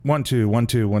1 2 1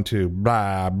 2 1 2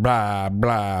 blah blah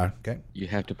blah. Okay. You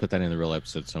have to put that in the real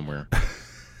episode somewhere.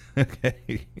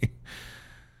 Okay.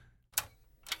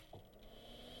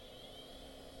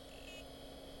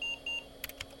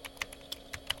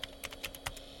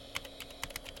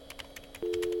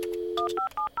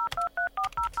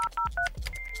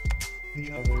 The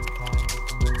other kind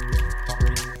of radio.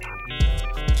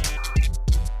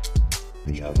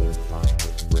 The other kind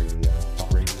of radio.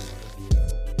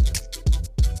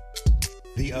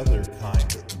 The other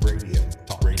kind of radio.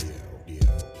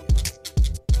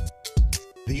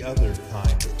 The other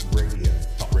kind of radio.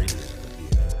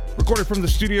 Recorded from the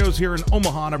studios here in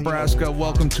Omaha, Nebraska.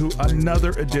 Welcome to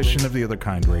another edition of The Other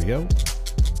Kind Radio.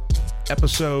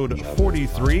 Episode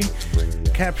 43,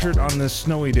 captured on this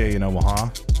snowy day in Omaha,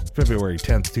 February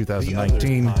 10th,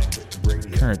 2019.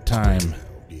 Current time,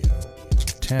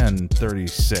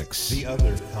 10:36. The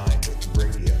other kind of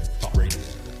radio.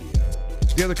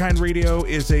 The Other Kind Radio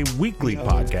is a weekly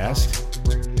podcast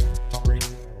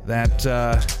that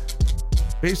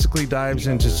basically dives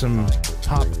into some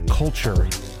pop culture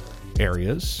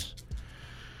areas.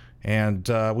 And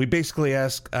we basically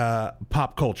ask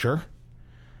pop culture,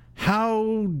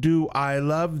 how do I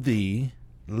love thee?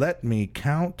 Let me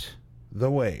count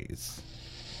the ways.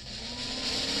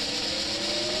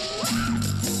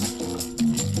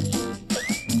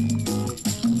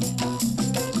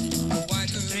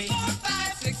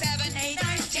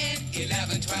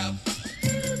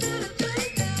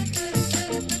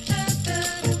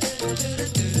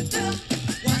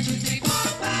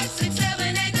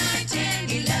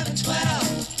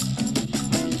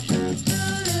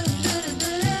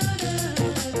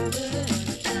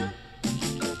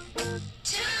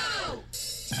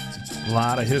 A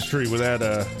lot of history with that.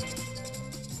 I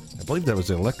believe that was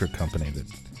the electric company that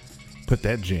put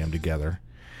that jam together.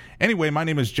 Anyway, my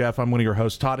name is Jeff. I'm one of your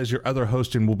hosts. Todd is your other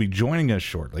host and will be joining us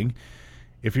shortly.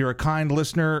 If you're a kind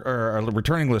listener or a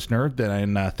returning listener,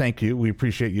 then thank you. We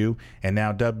appreciate you. And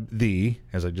now dub thee,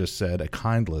 as I just said, a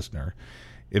kind listener.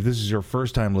 If this is your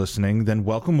first time listening, then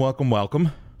welcome, welcome,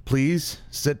 welcome. Please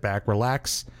sit back,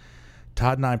 relax.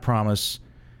 Todd and I promise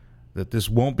that this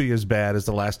won't be as bad as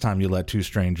the last time you let two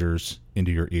strangers into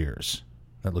your ears.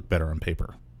 That looked better on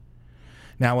paper.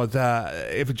 Now,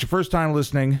 if it's your first time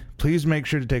listening, please make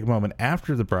sure to take a moment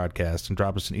after the broadcast and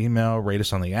drop us an email, rate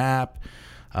us on the app.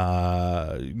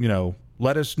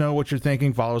 Let us know what you're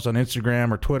thinking. Follow us on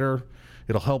Instagram or Twitter.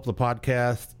 It'll help the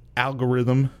podcast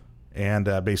algorithm and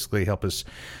basically help us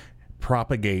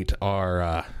propagate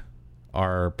our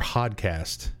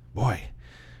podcast.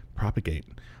 Propagate.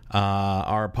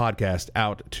 Our podcast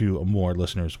out to more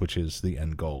listeners, which is the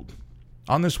end goal.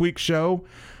 On this week's show,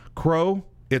 Crow,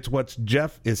 it's what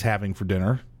Jeff is having for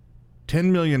dinner.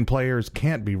 10 million players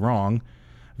can't be wrong.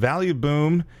 Value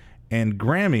boom and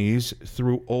Grammys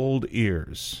through old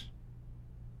ears.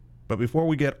 But before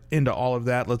we get into all of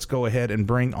that, let's go ahead and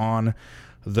bring on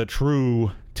the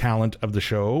true talent of the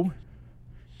show.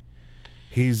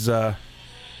 He's in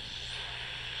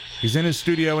his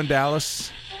studio in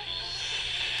Dallas.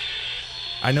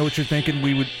 I know what you're thinking.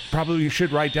 We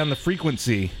should write down the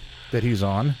frequency that he's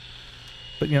on.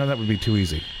 But, that would be too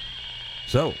easy.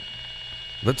 So,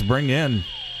 let's bring in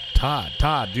Todd.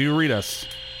 Todd, do you read us?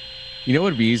 You know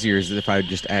what would be easier is if I would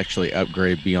just actually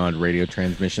upgrade beyond radio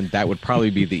transmission. That would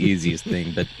probably be the easiest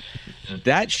thing. But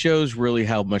that shows really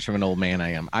how much of an old man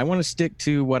I am. I want to stick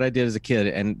to what I did as a kid.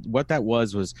 And what that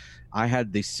was I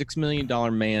had the $6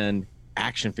 Million Man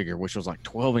action figure, which was like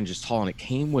 12 inches tall. And it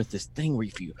came with this thing where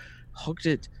if you hooked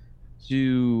it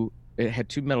had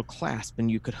two metal clasps and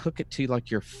you could hook it to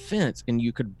like your fence and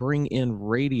you could bring in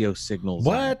radio signals.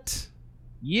 What?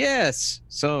 Yes.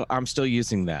 So I'm still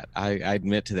using that. I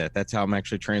admit to that. That's how I'm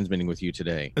actually transmitting with you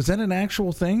today. Is that an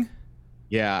actual thing?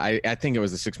 Yeah, I think it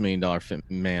was a $6 Million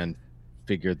Man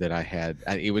figure that I had.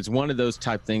 It was one of those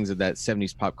type things of that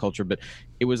 70s pop culture, but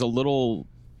it was a little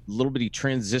bitty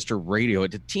transistor radio.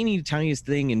 It's a teeny tiniest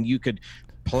thing, and you could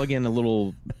plug in a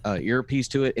little earpiece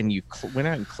to it, and you went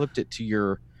out and clipped it to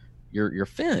your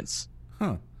fence.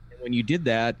 Huh. And when you did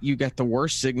that, you got the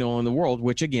worst signal in the world,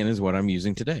 which again is what I'm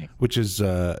using today. Which is,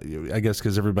 I guess,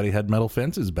 because everybody had metal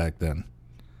fences back then.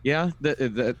 Yeah,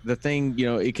 the thing,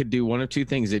 it could do one of two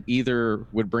things. It either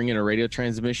would bring in a radio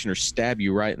transmission or stab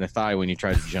you right in the thigh when you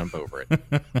tried to jump over it.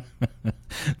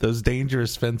 Those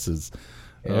dangerous fences.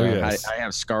 Yeah, oh, yes. I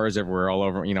have scars everywhere, all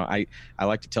over. I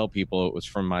like to tell people it was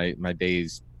from my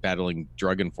days battling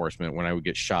drug enforcement when I would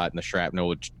get shot and the shrapnel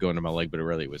would go into my leg, but it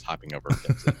really was hopping over.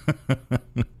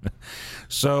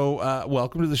 So,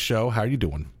 welcome to the show. How are you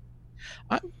doing?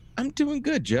 I'm doing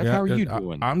good, Jeff. Yeah, How are you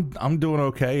doing? I'm doing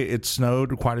okay. It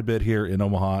snowed quite a bit here in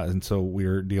Omaha, and so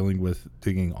we're dealing with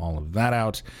digging all of that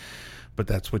out. But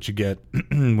that's what you get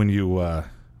when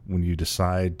you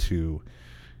decide to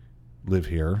live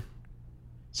here.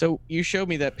 So you showed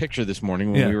me that picture this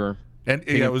morning when we were, and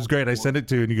yeah, it was great. I sent it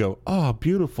to you, and you go, "Oh,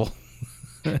 beautiful."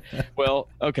 Well,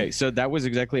 okay, so that was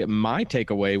exactly my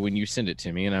takeaway when you sent it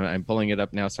to me, and I'm pulling it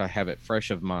up now so I have it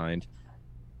fresh of mind.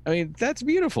 I mean, that's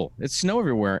beautiful. It's snow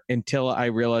everywhere until I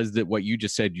realized that what you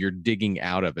just said, you're digging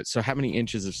out of it. So how many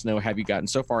inches of snow have you gotten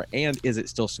so far, and is it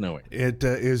still snowing? It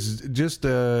is just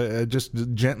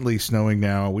gently snowing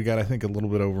now. We got, I think, a little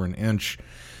bit over an inch.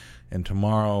 And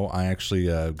tomorrow I actually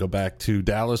go back to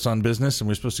Dallas on business, and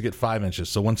we're supposed to get 5 inches.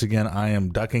 So once again, I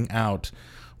am ducking out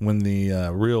when the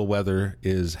real weather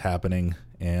is happening,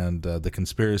 and the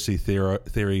conspiracy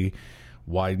theory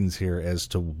widens here as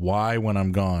to why, when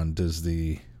I'm gone, does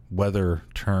the weather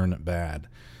turn bad.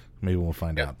 Maybe we'll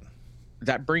find out.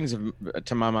 That brings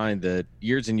to my mind that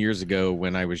years and years ago,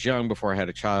 when I was young, before I had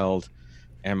a child,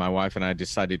 and my wife and I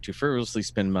decided to frivolously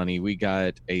spend money, we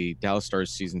got a Dallas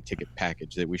Stars season ticket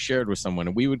package that we shared with someone,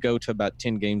 and we would go to about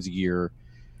 10 games a year,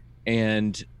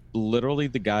 and literally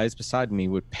the guys beside me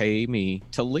would pay me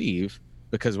to leave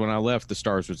because when I left, the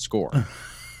Stars would score.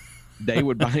 They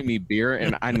would buy me beer,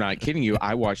 and I'm not kidding you.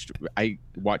 I watched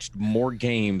more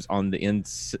games on the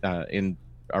in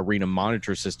arena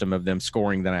monitor system of them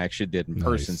scoring than I actually did in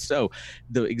person. So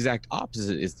the exact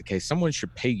opposite is the case. Someone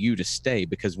should pay you to stay,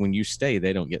 because when you stay,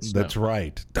 they don't get snow. That's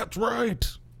right.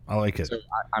 I like it. So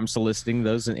I'm soliciting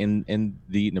those in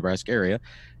the Nebraska area.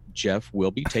 Jeff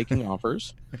will be taking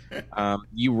offers.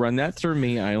 You run that through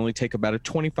me. I only take about a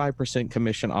 25%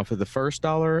 commission off of the first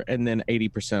dollar, and then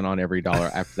 80% on every dollar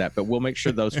after that. But we'll make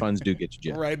sure those funds do get you,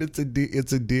 Jeff. Right.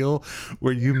 It's a deal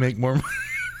where you make more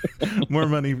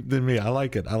money than me. I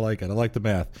like it. I like the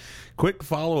math. Quick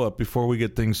follow-up before we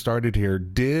get things started here.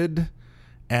 Did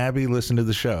Abby listen to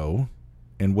the show,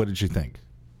 and what did she think?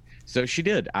 So she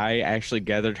did. I actually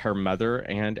gathered her mother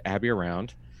and Abby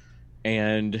around,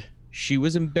 and she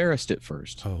was embarrassed at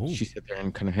first. Oh. She sat there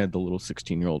and kind of had the little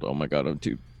 16-year-old, oh my God, I'm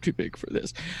too big for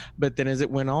this. But then as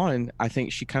it went on, I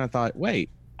think she kind of thought, wait,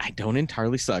 I don't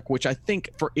entirely suck, which I think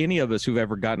for any of us who've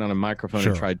ever gotten on a microphone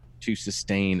and tried to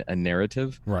sustain a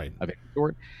narrative of any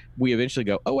sort, we eventually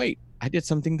go, oh, wait, I did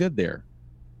something good there.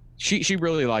 She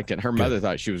really liked it. Her mother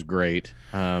thought she was great.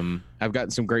 I've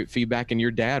gotten some great feedback, and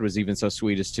your dad was even so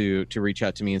sweet as to reach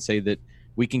out to me and say that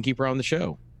we can keep her on the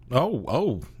show.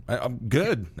 I'm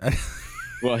good.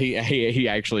 Well, he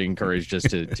actually encouraged us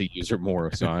to use her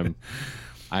more, so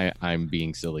I'm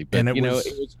being silly, but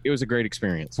it was a great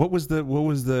experience. What's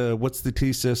the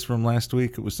thesis from last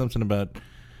week? It was something about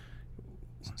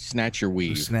snatch your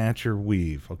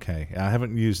weave. Okay, I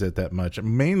haven't used it that much,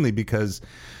 mainly because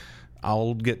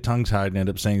I'll get tongue-tied and end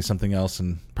up saying something else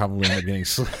and probably end up getting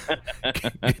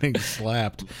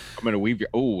slapped. I'm going to weave your...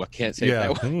 Oh, I can't say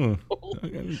that one.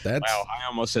 Wow, I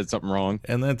almost said something wrong.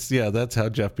 And that's how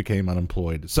Jeff became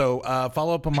unemployed. So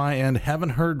follow up on my end.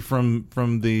 Haven't heard from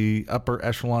the upper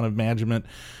echelon of management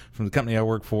from the company I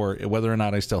work for whether or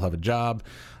not I still have a job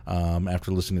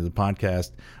after listening to the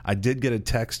podcast. I did get a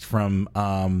text from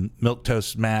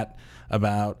Milquetoast Matt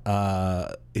about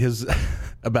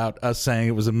about us saying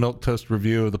it was a milquetoast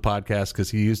review of the podcast because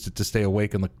he used it to stay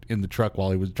awake in the truck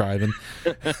while he was driving.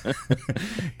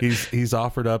 He's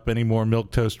offered up any more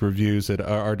milquetoast reviews at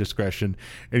our discretion,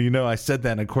 and I said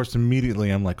that, and of course immediately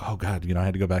I'm like, oh God, I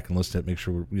had to go back and listen to it, make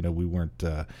sure we weren't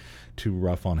too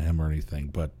rough on him or anything,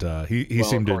 but he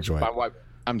seemed to enjoy it.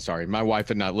 I'm sorry, my wife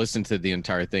had not listened to the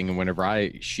entire thing, and whenever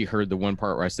she heard the one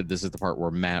part where I said this is the part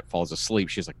where Matt falls asleep,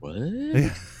 she's like, what?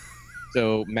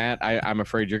 So, Matt, I'm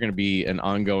afraid you're going to be an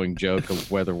ongoing joke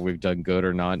of whether we've done good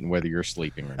or not and whether you're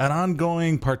sleeping or not. An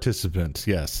ongoing participant,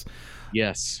 yes.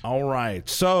 Yes. All right.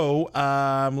 So,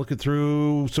 I'm looking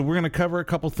through. So, we're going to cover a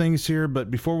couple things here.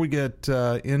 But before we get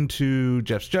into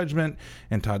Jeff's judgment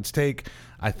and Todd's take,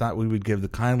 I thought we would give the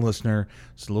kind listener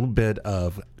just a little bit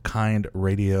of kind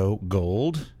radio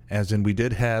gold. As in, we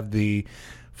did have the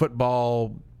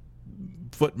football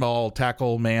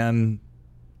tackle man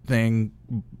thing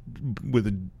with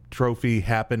a trophy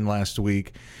happened last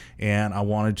week, and I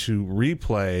wanted to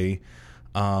replay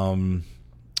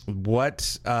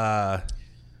what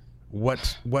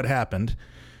happened.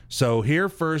 So here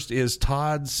first is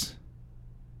Todd's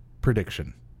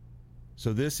prediction.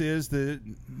 So this is the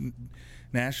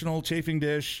National Chafing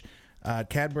Dish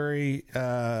Cadbury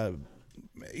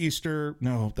Easter.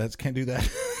 No, can't do that.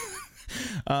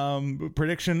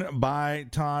 Prediction by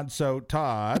Todd. So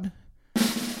Todd,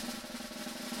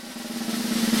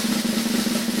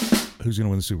 who's going to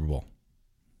win the Super Bowl?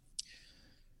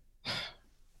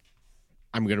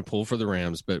 I'm going to pull for the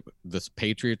Rams, but the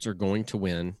Patriots are going to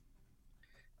win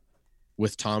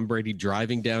with Tom Brady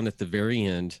driving down at the very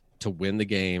end to win the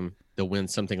game. They'll win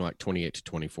something like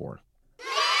 28-24.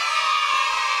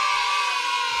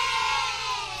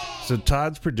 So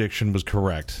Todd's prediction was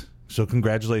correct. So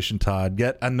congratulations, Todd.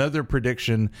 Yet another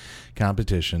prediction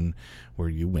competition where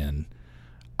you win.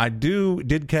 I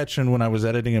did catch when I was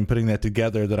editing and putting that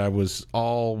together that I was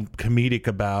all comedic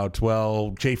about,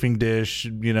 well, chafing dish,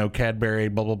 Cadbury,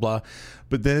 blah, blah, blah.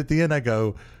 But then at the end I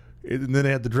go, and then I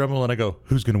had the drum roll and I go,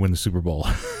 who's going to win the Super Bowl?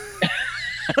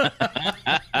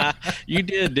 You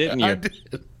did, didn't you? I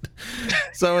did.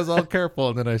 So I was all careful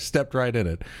and then I stepped right in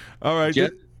it. All right.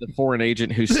 Jeff, the foreign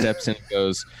agent who steps in and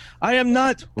goes, I am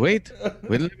not, wait,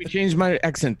 let me change my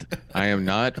accent. I am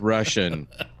not Russian.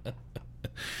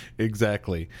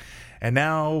 Exactly. And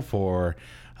now for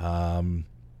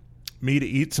me to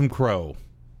eat some crow.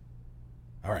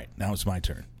 All right, now it's my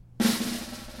turn.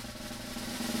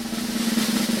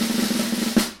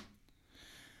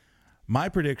 My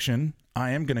prediction, I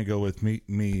am going to go with mi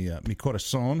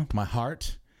corazón, my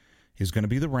heart, is going to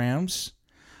be the Rams.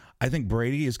 I think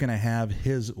Brady is going to have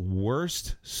his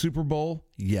worst Super Bowl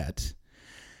yet.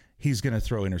 He's going to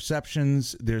throw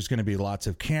interceptions. There's going to be lots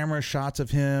of camera shots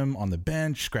of him on the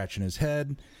bench, scratching his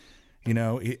head.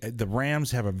 The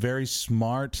Rams have a very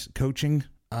smart coaching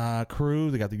crew.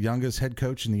 They got the youngest head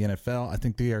coach in the NFL. I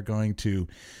think they are going to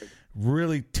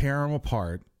really tear him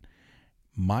apart.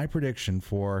 My prediction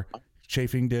for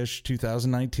Chafing Dish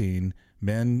 2019,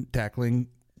 men tackling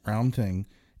round thing,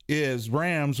 is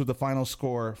Rams with the final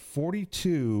score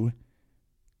 42-9.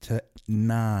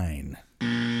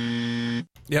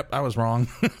 Yep, I was wrong.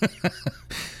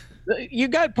 You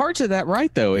got parts of that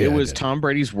right, though. Yeah, it was Tom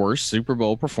Brady's worst Super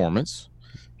Bowl performance.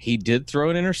 He did throw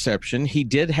an interception. He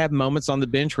did have moments on the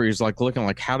bench where he was looking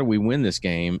like, how do we win this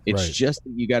game? It's right. Just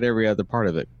that you got every other part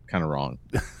of it kind of wrong.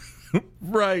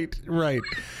 Right.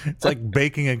 It's like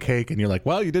baking a cake and you're like,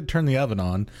 well, you did turn the oven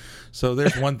on. So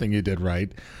there's one thing you did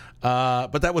right.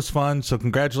 But that was fun. So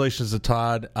congratulations to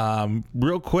Todd.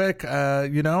 Real quick,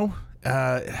 it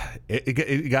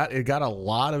got a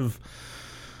lot of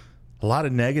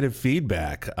negative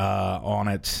feedback on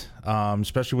it,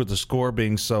 especially with the score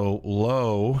being so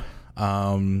low.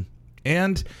 And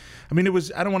I mean,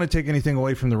 I don't want to take anything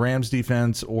away from the Rams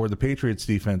defense or the Patriots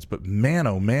defense, but man,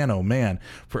 oh man,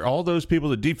 for all those people,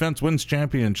 the defense wins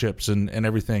championships and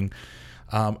everything.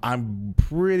 I'm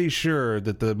pretty sure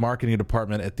that the marketing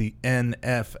department at the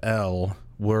NFL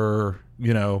were,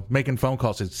 making phone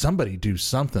calls. Said, somebody do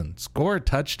something, score a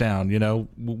touchdown.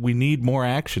 We need more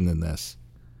action than this.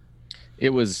 It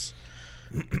was,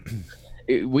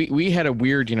 we had a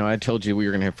weird, I told you we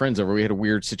were going to have friends over. We had a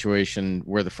weird situation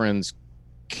where the friends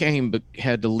came but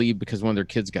had to leave because one of their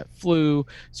kids got flu.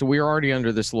 So we were already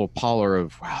under this little pallor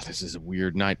of, wow, this is a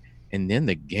weird night. And then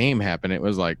the game happened. It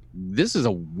was like, this is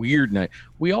a weird night.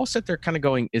 We all sat there kind of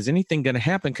going, is anything going to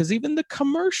happen? Because even the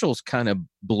commercials kind of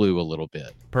blew a little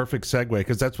bit. Perfect segue,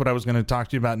 because that's what I was going to talk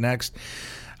to you about next.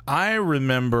 I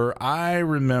remember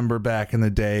back in the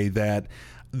day that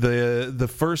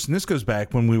the first, and this goes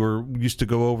back when we used to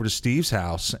go over to Steve's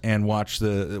house and watch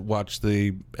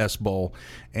the S Bowl,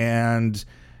 and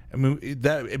I mean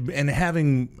that, and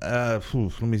having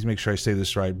let me make sure I say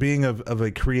this right, being of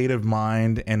a creative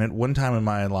mind, and at one time in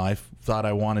my life thought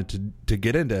I wanted to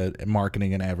get into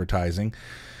marketing and advertising.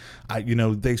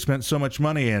 They spent so much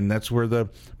money, and that's where the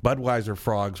Budweiser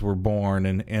frogs were born,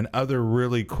 and other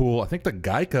really cool. I think the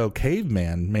Geico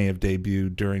caveman may have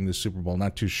debuted during the Super Bowl.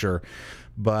 Not too sure,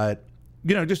 but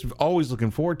just always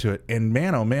looking forward to it. And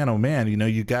man, oh man,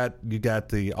 you got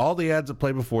all the ads that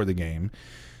play before the game.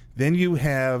 Then you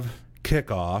have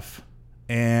kickoff,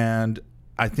 and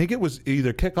I think it was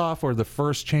either kickoff or the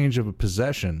first change of a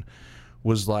possession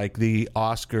was like the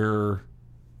Oscar,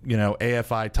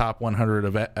 AFI top 100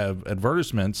 of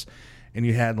advertisements, and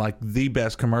you had like the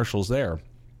best commercials there.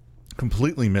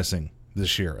 Completely missing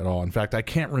this year at all. In fact, I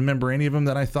can't remember any of them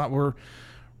that I thought were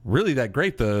really that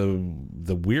great.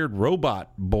 The weird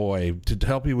robot boy to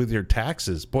help you with your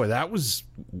taxes. Boy,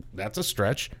 that's a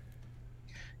stretch.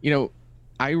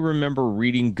 I remember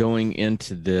reading going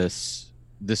into this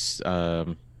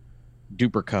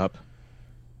Duper Cup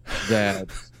that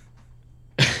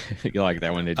you like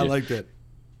that one, did you? I liked it.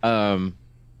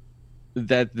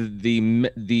 That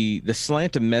the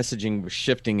slant of messaging was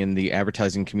shifting in the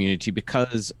advertising community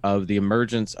because of the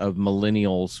emergence of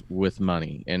millennials with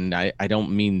money. And I don't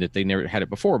mean that they never had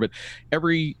it before, but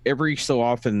every so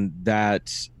often that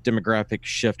demographic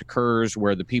shift occurs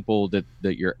where the people that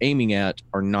you're aiming at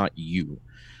are not you.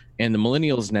 And the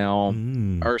millennials now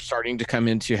are starting to come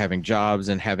into having jobs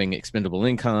and having expendable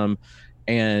income.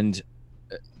 And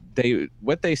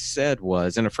what they said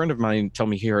was, and a friend of mine told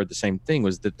me he heard the same thing,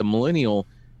 was that the millennial,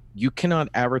 you cannot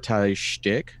advertise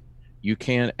shtick, you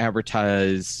can't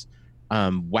advertise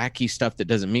wacky stuff that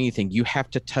doesn't mean anything. You have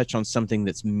to touch on something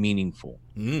that's meaningful.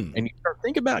 And you start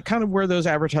thinking about kind of where those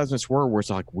advertisements were it's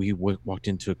like, we walked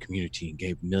into a community and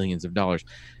gave millions of dollars.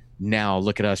 Now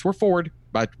look at us, we're Ford,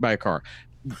 buy a car.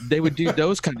 They would do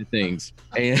those kind of things.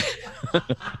 And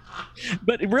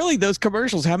but really, those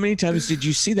commercials, how many times did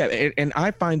you see that? And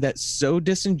I find that so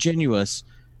disingenuous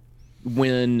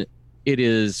when it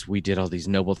is, we did all these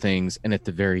noble things, and at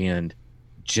the very end,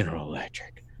 General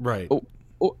Electric. Right.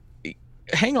 Oh,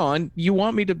 hang on. You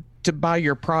want me to buy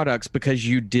your products because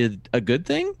you did a good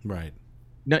thing? Right.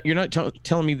 No, you're not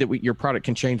telling me that your product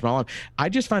can change my life. I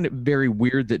just find it very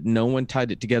weird that no one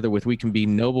tied it together with, we can be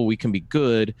noble, we can be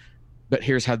good, but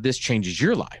here's how this changes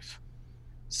your life.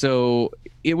 So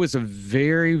it was a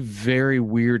very, very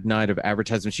weird night of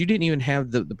advertisements. You didn't even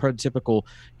have the prototypical,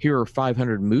 here are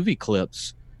 500 movie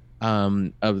clips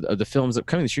of the films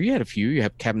upcoming this year. You had a few. You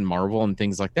have Captain Marvel and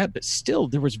things like that, but still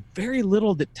there was very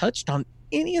little that touched on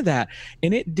any of that,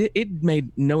 and it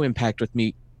made no impact with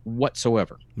me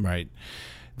whatsoever. Right.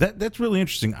 That's really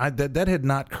interesting. That had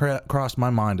not crossed my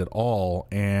mind at all,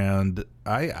 and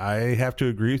I have to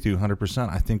agree with you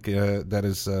 100%. I think that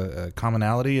is a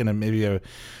commonality and maybe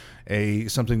a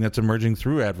something that's emerging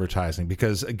through advertising.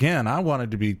 Because again, I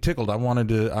wanted to be tickled. I wanted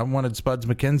Spuds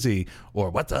McKenzie or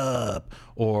What's Up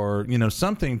or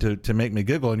something to make me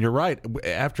giggle. And you're right.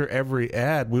 After every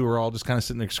ad, we were all just kind of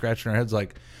sitting there scratching our heads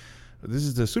like, this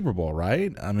is the Super Bowl,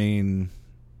 right? I mean,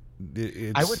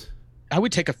 I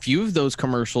would take a few of those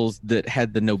commercials that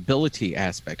had the nobility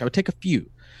aspect. I would take a few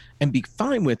and be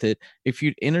fine with it if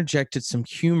you'd interjected some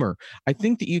humor. I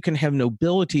think that you can have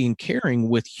nobility and caring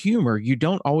with humor. You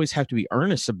don't always have to be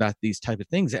earnest about these type of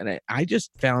things. And I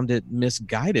just found it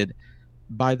misguided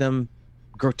by them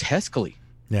grotesquely.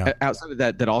 Yeah. Outside of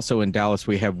that also in Dallas,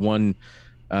 we have one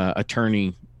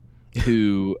attorney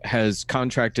who has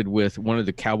contracted with one of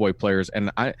the Cowboy players.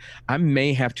 And I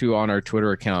may have to, on our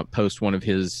Twitter account, post one of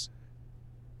his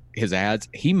ads.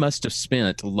 He must have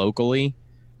spent locally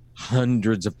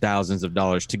hundreds of thousands of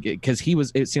dollars to get, because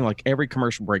it seemed like every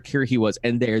commercial break here he was,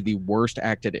 and they're the worst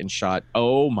acted and shot.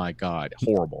 Oh my God,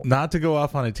 horrible. Not to go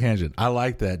off on a tangent, I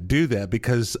like that. Do that,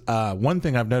 because one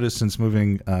thing I've noticed since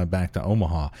moving back to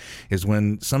Omaha is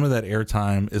when some of that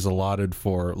airtime is allotted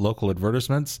for local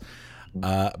advertisements,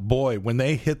 boy, when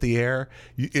they hit the air,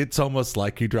 it's almost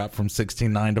like you drop from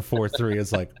 16.9 to 4.3.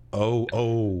 It's like,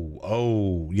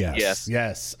 oh,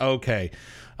 yes, okay.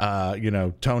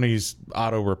 Tony's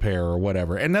Auto Repair or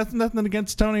whatever. And nothing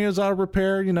against Tony's Auto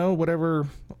Repair, whatever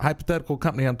hypothetical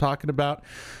company I'm talking about.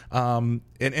 And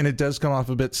it does come off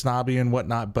a bit snobby and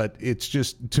whatnot, but it's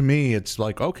just, to me, it's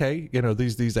like, okay,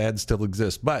 these ads still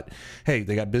exist. But hey,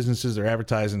 they got businesses, they're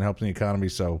advertising, helping the economy.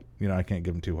 So, I can't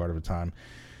give them too hard of a time.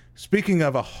 Speaking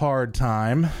of a hard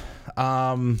time,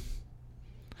 what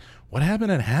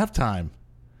happened at halftime?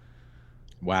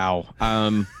 Wow.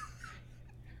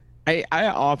 I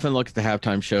often look at the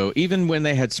halftime show, even when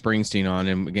they had Springsteen on,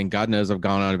 and again, God knows I've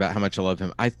gone on about how much I love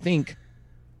him. I think,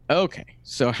 okay,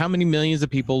 so how many millions of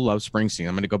people love Springsteen?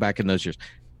 I'm going to go back in those years.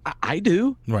 I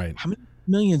do. Right. How many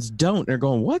millions don't? They're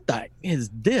going, what the is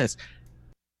this?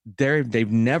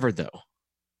 They've never, though,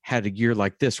 had a year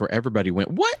like this where everybody went,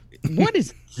 what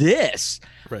is this?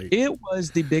 Right. It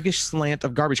was the biggest slant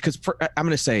of garbage. Because I'm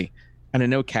going to say, and I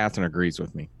know Catherine agrees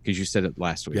with me because you said it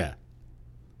last week. Yeah.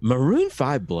 Maroon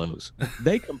 5 blows.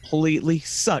 They completely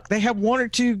suck. They have one or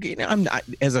two,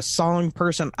 as a song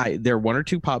person, there are one or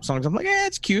two pop songs. I'm like,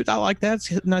 it's cute. I like that.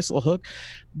 It's a nice little hook.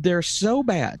 They're so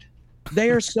bad. They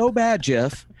are so bad,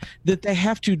 Jeff, that they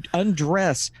have to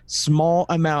undress small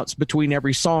amounts between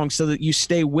every song so that you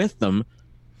stay with them.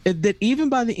 That even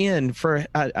by the end, for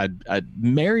a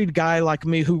married guy like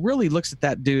me who really looks at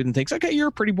that dude and thinks, okay, you're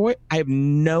a pretty boy, I have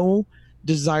no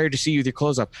desire to see you with your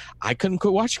clothes off. I couldn't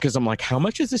quit watching because I'm like, how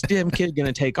much is this damn kid going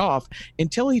to take off?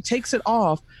 Until he takes it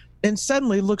off and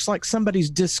suddenly looks like somebody's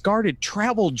discarded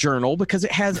travel journal because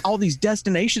it has all these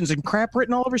destinations and crap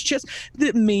written all over his chest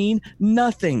that mean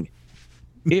nothing.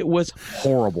 It was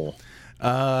horrible.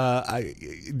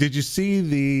 Did you see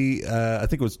the I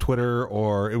think it was Twitter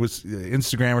or it was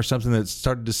Instagram or something that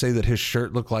started to say that his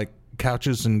shirt looked like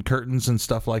couches and curtains and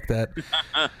stuff like that?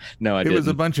 No, I didn't. It was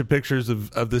a bunch of pictures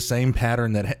of the same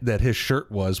pattern that his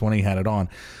shirt was when he had it on.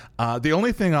 The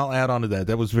only thing I'll add on to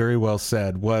that was very well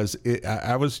said was it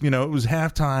was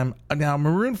halftime. Now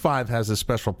Maroon 5 has a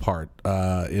special part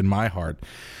in my heart,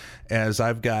 as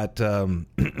I've got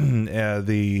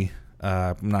the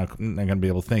I'm not going to be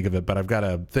able to think of it, but I've got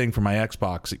a thing for my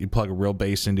Xbox that you plug a real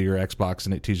bass into your Xbox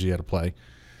and it teaches you how to play.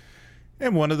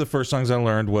 And one of the first songs I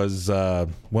learned was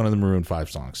one of the Maroon 5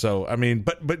 songs. So, I mean,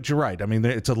 but you're right. I mean,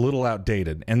 it's a little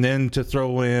outdated. And then to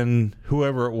throw in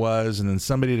whoever it was and then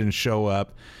somebody didn't show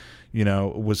up,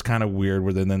 was kind of weird,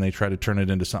 where then they try to turn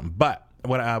it into something. But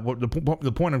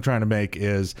the point I'm trying to make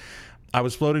is I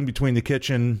was floating between the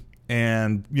kitchen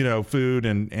and, food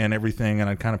and everything,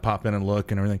 and I'd kind of pop in and look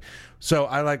and everything. So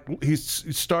he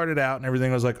started out and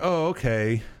everything. I was like, oh,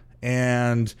 okay.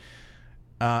 And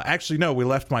actually, no, we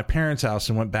left my parents' house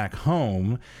and went back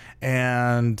home.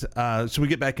 And so we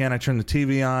get back in, I turn the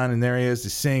TV on, and there he is.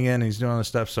 He's singing, he's doing all this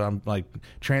stuff. So I'm like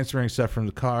transferring stuff from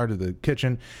the car to the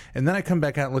kitchen. And then I come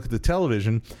back out and look at the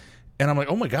television, and I'm like,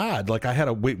 oh my God, like I had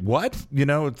a wait, what?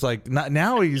 It's like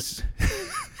now he's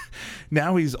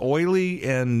now he's oily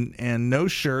and no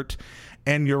shirt.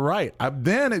 And you're right.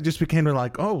 Then it just became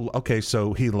like, oh, okay,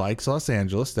 so he likes Los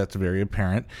Angeles. That's very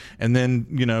apparent. And then,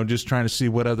 just trying to see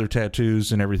what other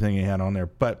tattoos and everything he had on there.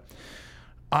 But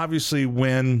obviously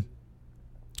when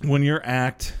your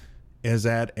act is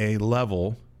at a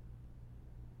level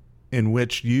in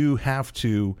which you have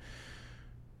to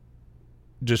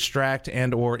distract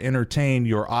and or entertain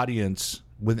your audience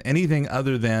with anything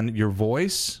other than your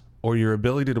voice or your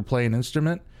ability to play an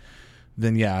instrument,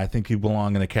 then yeah, I think you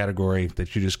belong in the category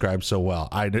that you described so well.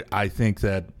 I think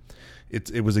that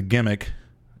it was a gimmick.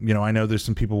 I know there's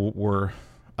some people were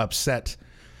upset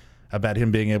about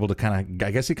him being able to kind of,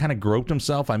 I guess he kind of groped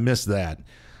himself. I missed that.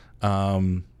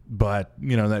 But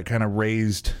that kind of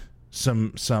raised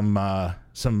some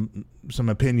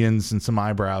opinions and some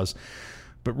eyebrows.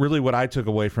 But really what I took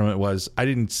away from it was I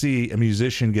didn't see a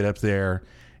musician get up there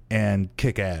and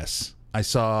kick ass. I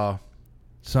saw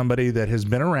somebody that has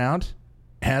been around,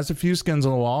 has a few skins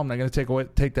on the wall. I'm not going to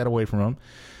take that away from him,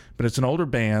 but it's an older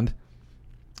band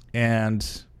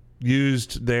and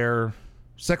used their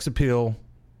sex appeal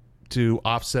to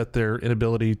offset their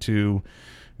inability to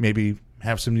maybe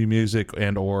have some new music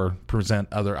and or present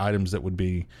other items that would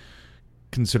be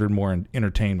considered more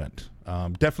entertainment.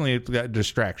 Definitely a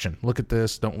distraction. Look at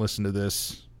this. Don't listen to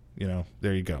this.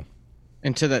 There you go.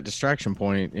 And to that distraction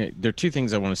point, there are two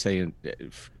things I want to say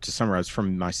to summarize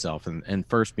from myself. And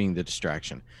first being the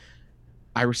distraction.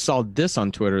 I saw this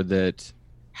on Twitter that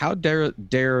how dare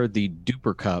the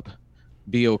Duper Cup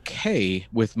be okay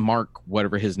with Mark,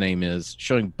 whatever his name is,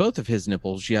 showing both of his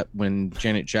nipples, yet when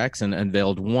Janet Jackson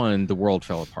unveiled one, the world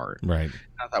fell apart. Right. And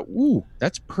I thought, ooh,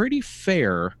 that's pretty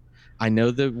fair. I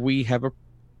know that we have a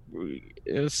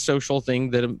social thing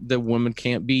that the woman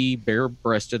can't be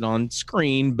bare-breasted on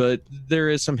screen, but there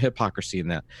is some hypocrisy in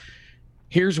that.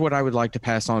 Here's what I would like to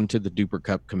pass on to the Duper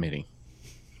Cup committee.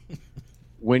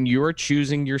 When you're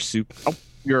choosing your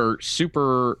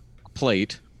super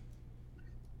plate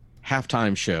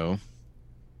halftime show,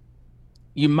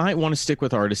 you might want to stick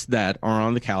with artists that are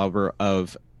on the caliber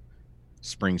of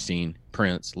Springsteen,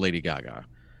 Prince, Lady Gaga.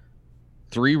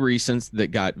 3 recents that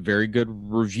got very good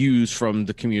reviews from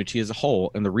the community as a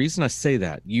whole. And the reason I say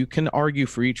that, you can argue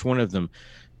for each one of them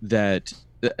that,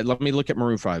 let me look at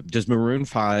Maroon 5. Does Maroon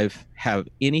 5 have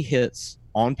any hits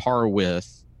on par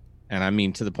with, and I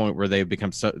mean to the point where they have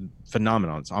become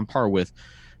phenomenons, on par with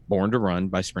Born to Run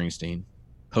by Springsteen,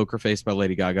 Poker Face by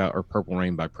Lady Gaga, or Purple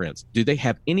Rain by Prince? Do they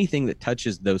have anything that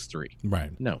touches those 3?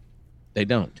 Right. No, they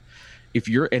don't.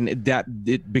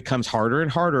 It becomes harder and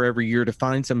harder every year to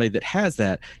find somebody that has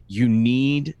that. You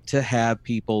need to have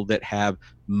people that have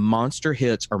monster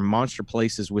hits or monster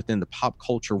places within the pop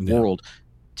culture world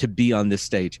to be on this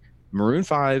stage. Maroon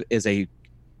 5 is a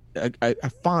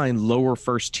fine lower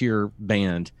first tier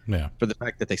band for the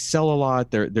fact that they sell a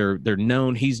lot. They're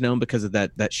known. He's known because of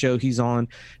that show he's on.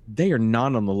 They are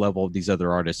not on the level of these other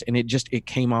artists, and it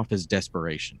came off as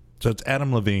desperation. So it's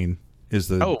Adam Levine is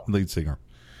the lead singer.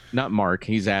 Not Mark.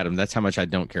 He's Adam. That's how much I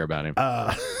don't care about him.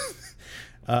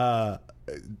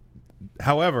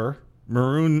 However,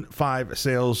 Maroon 5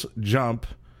 sales jump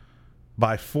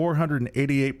by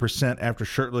 488% after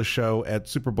shirtless show at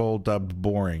Super Bowl dubbed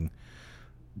boring.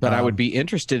 But I would be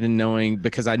interested in knowing,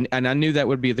 because I knew that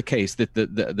would be the case, that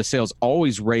the sales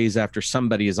always raise after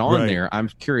somebody is on there. I'm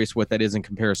curious what that is in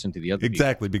comparison to the other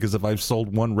people. Because if I've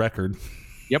sold 1 record,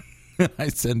 I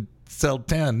sell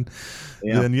 10,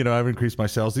 then I've increased my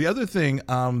sales. The other thing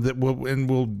that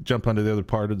we'll jump onto the other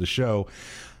part of the show.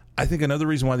 I think another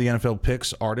reason why the NFL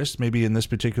picks artists maybe in this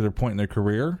particular point in their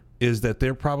career is that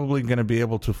they're probably going to be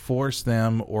able to force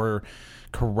them or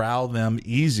corral them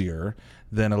easier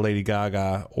than a Lady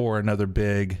Gaga or another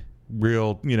big,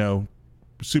 real,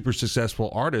 super successful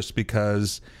artist,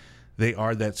 because they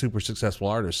are that super successful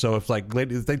artist. So if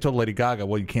if they told Lady Gaga,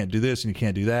 well, you can't do this and you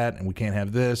can't do that and we can't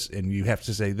have this and you have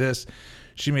to say this,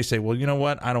 she may say, well, you know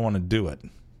what? I don't want to do it.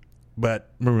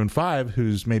 But Maroon 5,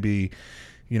 who's maybe,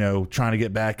 trying to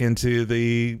get back into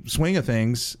the swing of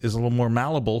things, is a little more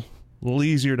malleable, a little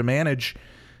easier to manage,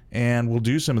 and will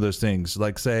do some of those things,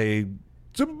 like say,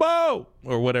 Timbo,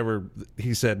 or whatever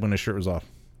he said when his shirt was off.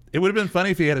 It would have been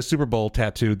funny if he had a Super Bowl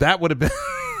tattoo. That would have been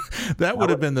that would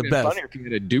have been the best. Funnier if he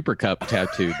had a Duper Cup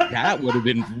tattoo. That would have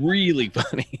been really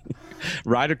funny.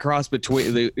 Right across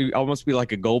between, it almost be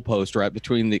like a goalpost right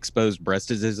between the exposed breasts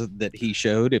that he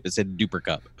showed if it said Duper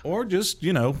Cup. Or just,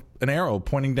 an arrow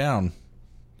pointing down.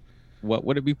 What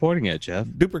would it be pointing at, Jeff?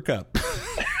 Duper Cup.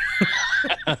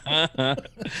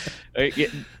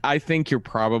 I think you're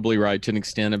probably right to an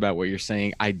extent about what you're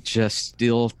saying. I just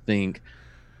still think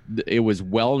it was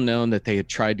well known that they had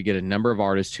tried to get a number of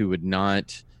artists who would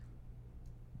not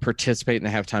participate in the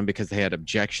halftime because they had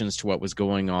objections to what was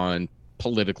going on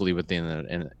politically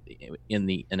within in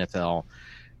the NFL.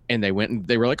 And they went and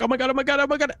they were like, oh my God.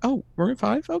 Oh, Maroon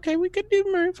 5. Okay, we could do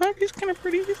Maroon 5. He's kind of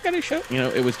pretty. He's got a show.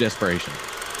 It was desperation.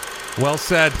 Well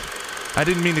said. I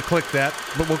didn't mean to click that,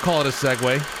 but we'll call it a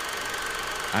segue.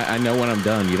 I know when I'm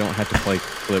done. You don't have to play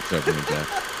clips over me,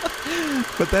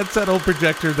 Jeff. But that's that old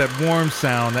projector, that warm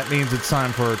sound. That means it's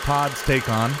time for Todd's take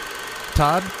on.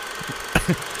 Todd,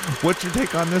 what's your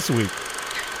take on this week?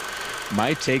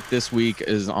 My take this week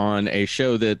is on a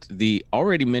show that the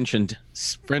already mentioned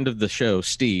friend of the show,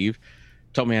 Steve,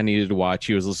 told me I needed to watch.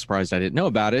 He was a little surprised I didn't know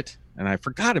about it, and I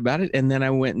forgot about it. And then I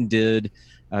went and did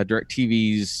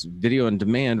DirecTV's video on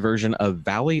demand version of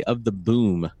Valley of the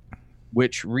Boom,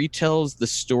 which retells the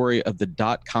story of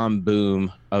the .com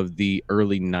boom of the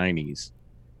early 90s.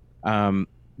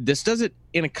 This does it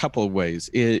in a couple of ways.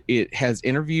 It has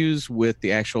interviews with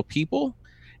the actual people,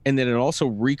 and then it also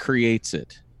recreates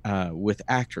it with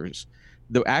actors.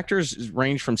 The actors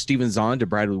range from Stephen Zahn to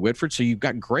Bradley Whitford, so you've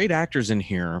got great actors in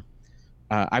here.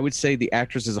 I would say the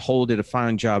actors as a whole did a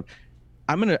fine job.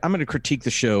 I'm gonna critique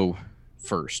the show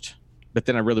first, but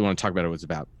then I really want to talk about what it's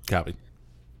about. Copy.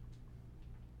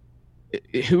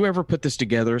 Whoever put this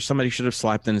together, somebody should have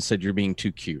slapped them and said, you're being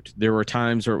too cute. There were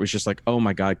times where it was just like, oh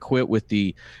my God, quit with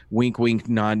the wink, wink,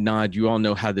 nod, nod. You all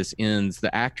know how this ends.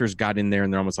 The actors got in there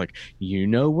and they're almost like, you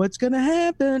know what's going to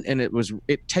happen. And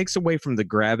it takes away from the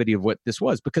gravity of what this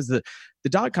was, because the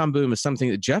 .com boom is something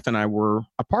that Jeff and I were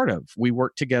a part of. We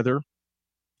worked together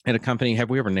at a company. Have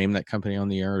we ever named that company on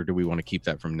the air, or do we want to keep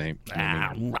that from name?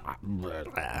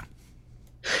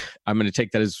 I'm going to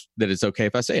take that as that it's okay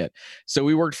if I say it. So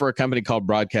we worked for a company called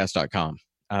broadcast.com.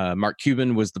 Mark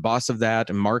Cuban was the boss of that,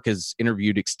 and Mark is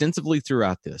interviewed extensively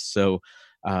throughout this. So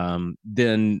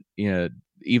then,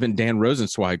 even Dan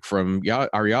Rosenzweig from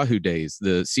our Yahoo days,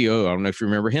 the COO, I don't know if you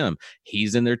remember him,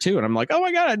 he's in there too. And I'm like, oh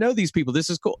my God, I know these people. This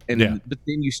is cool. But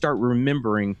then you start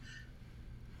remembering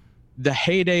the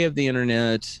heyday of the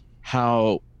internet,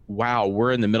 how, wow,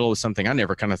 we're in the middle of something I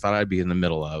never kind of thought I'd be in the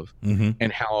middle of,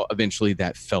 and how eventually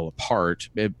that fell apart.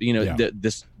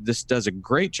 This does a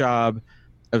great job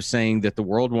of saying that the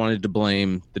world wanted to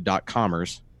blame the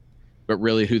 .comers, but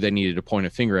really who they needed to point a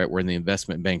finger at were the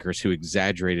investment bankers who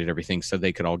exaggerated everything so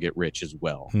they could all get rich as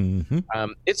well.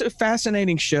 It's a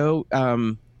fascinating show.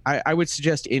 I would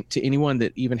suggest to anyone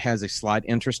that even has a slight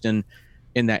interest in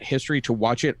that history to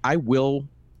watch it. I will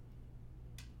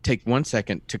take 1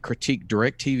 second to critique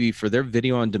DirecTV for their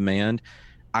video on demand.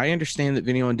 I understand that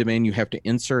video on demand, you have to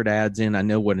insert ads in. I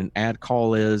know what an ad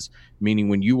call is, meaning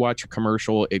when you watch a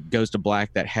commercial, it goes to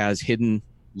black that has hidden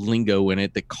lingo in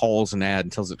it that calls an ad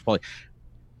and tells it to play.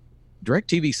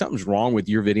 DirecTV, something's wrong with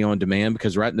your video on demand,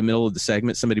 because right in the middle of the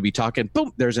segment, somebody be talking,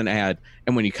 boom, there's an ad.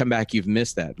 And when you come back, you've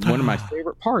missed that. One of my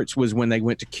favorite parts was when they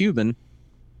went to Cuban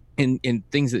in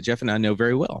things that Jeff and I know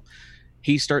very well.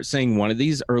 He starts saying one of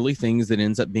these early things that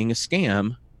ends up being a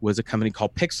scam was a company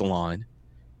called Pixelon.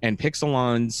 And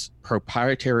Pixelon's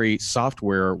proprietary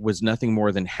software was nothing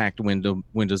more than hacked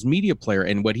Windows Media Player.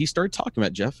 And what he started talking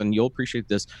about, Jeff, and you'll appreciate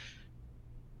this,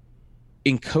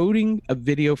 encoding a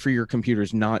video for your computer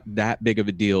is not that big of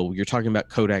a deal. You're talking about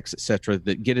codecs, etc.,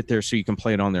 that get it there so you can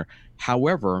play it on there.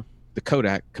 However, the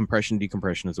codec, compression,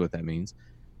 decompression is what that means,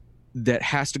 that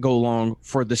has to go along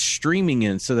for the streaming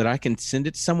in so that I can send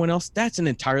it to someone else. That's an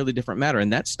entirely different matter.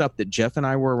 And that's stuff that Jeff and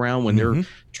I were around when they're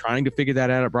trying to figure that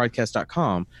out at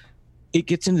broadcast.com. It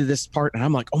gets into this part and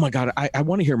I'm like, oh my God, I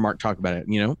want to hear Mark talk about it,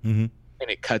 And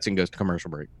it cuts and goes to commercial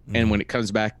break. And when it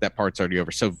comes back, that part's already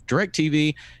over. So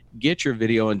DirecTV, get your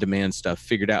video on demand stuff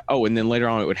figured out. Oh, and then later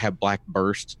on it would have black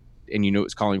burst and it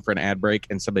was calling for an ad break,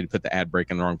 and somebody put the ad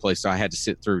break in the wrong place. So I had to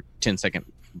sit through 10-second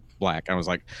black. I was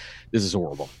like, this is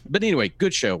horrible. But anyway,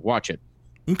 good show. Watch it.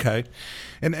 Okay,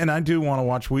 and I do want to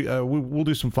watch. We'll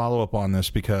do some follow up on this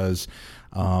because,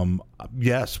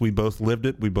 yes, we both lived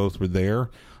it. We both were there.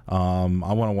 I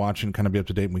want to watch and kind of be up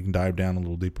to date, and we can dive down a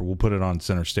little deeper. We'll put it on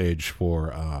center stage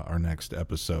for our next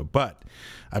episode. But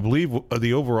I believe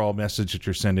the overall message that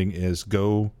you're sending is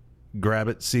go grab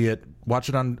it, see it, watch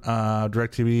it on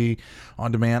DirecTV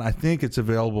on demand. I think it's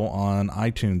available on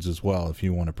iTunes as well if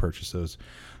you want to purchase those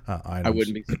items. I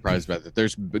wouldn't be surprised about that.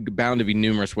 There's bound to be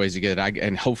numerous ways to get it.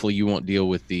 And hopefully you won't deal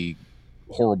with the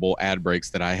horrible ad breaks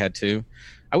that I had to.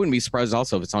 I wouldn't be surprised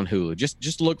also if it's on Hulu.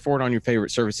 Just look for it on your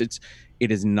favorite service.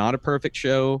 It is not a perfect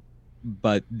show,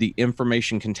 but the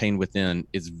information contained within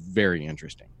is very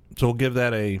interesting. So we'll give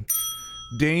that a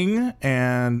ding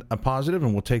and a positive,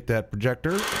 and we'll take that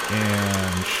projector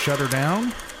and shut it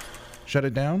down,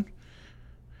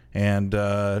 and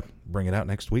bring it out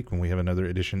next week when we have another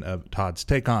edition of Todd's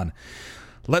Take On.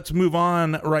 Let's move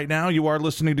on right now. You are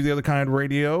listening to The Other Kind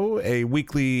Radio, a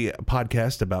weekly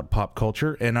podcast about pop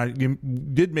culture. And you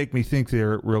did make me think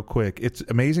there real quick. It's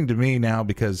amazing to me now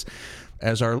because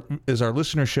as our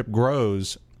listenership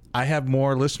grows, I have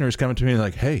more listeners coming to me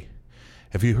like, hey,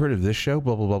 have you heard of this show?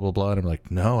 Blah, blah, blah, blah, blah. And I'm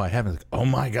like, no, I haven't. Like, oh,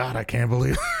 my God, I can't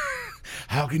believe it.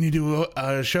 How can you do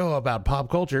a show about pop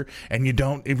culture and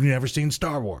you've never seen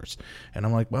Star Wars? And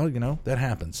I'm like, well, that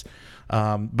happens.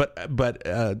 But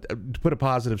to put a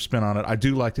positive spin on it, I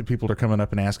do like that people are coming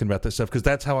up and asking about this stuff because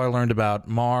that's how I learned about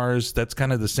Mars. That's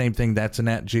kind of the same thing. That's a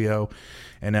Nat Geo,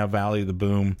 and now Valley of the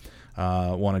Boom.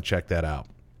 Want to check that out.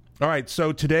 All right,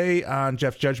 so today on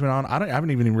Jeff's Judgment On, I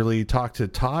haven't even really talked to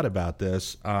Todd about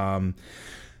this,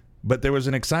 but there was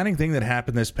an exciting thing that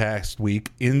happened this past week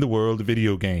in the world of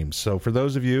video games. So for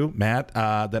those of you, Matt,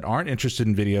 that aren't interested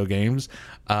in video games,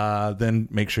 then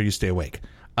make sure you stay awake.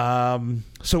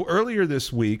 So earlier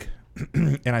this week,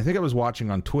 and I think I was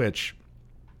watching on Twitch,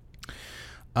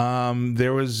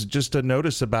 there was just a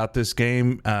notice about this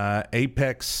game,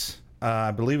 Apex, I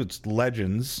believe it's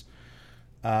Legends.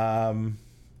 Let's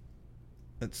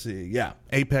see. Yeah,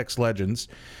 Apex Legends,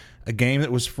 a game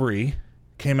that was free,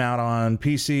 came out on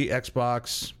PC,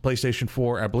 Xbox, PlayStation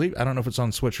 4, I believe. I don't know if it's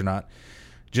on Switch or not.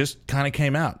 Just kind of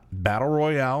came out. Battle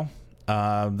Royale.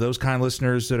 Those kind of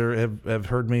listeners that have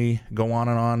heard me go on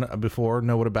and on before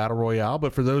know what a Battle Royale.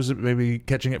 But for those that may be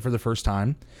catching it for the first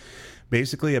time,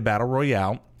 basically a Battle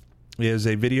Royale is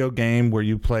a video game where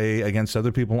you play against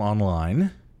other people online,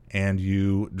 and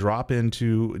you drop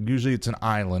into, usually it's an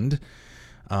island,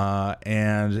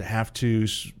 and have to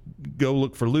go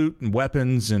look for loot and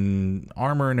weapons and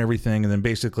armor and everything, and then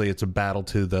basically it's a battle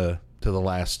to the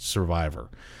last survivor.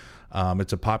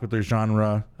 It's a popular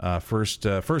genre. First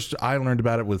I learned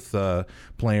about it with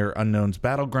PlayerUnknown's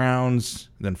Battlegrounds.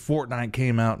 Then Fortnite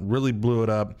came out and really blew it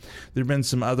up. There have been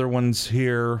some other ones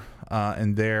here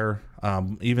and there.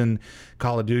 Even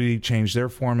Call of Duty changed their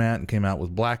format and came out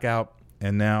with Blackout,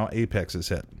 and now Apex is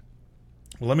hit.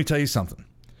 Well, let me tell you something.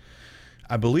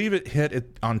 I believe it hit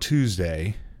it on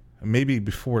Tuesday, maybe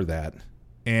before that,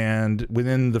 and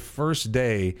within the first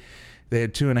day, they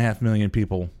had 2.5 million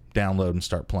people download and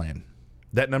start playing.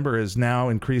 That number is now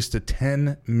increased to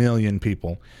 10 million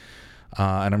people,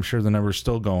 and I'm sure the number is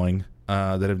still going,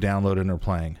 that have downloaded and are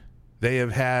playing. They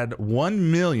have had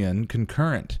 1 million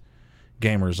concurrent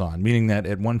gamers on, meaning that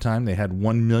at one time they had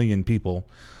 1 million people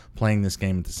playing this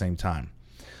game at the same time.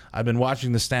 I've been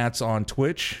watching the stats on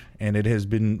Twitch, and it has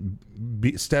been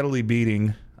steadily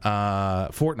beating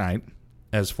Fortnite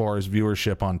as far as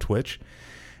viewership on Twitch.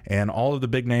 And all of the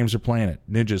big names are playing it.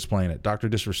 Ninja's playing it. Dr.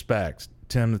 Disrespect,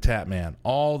 Tim the Tatman.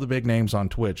 All the big names on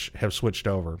Twitch have switched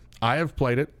over. I have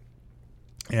played it,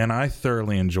 and I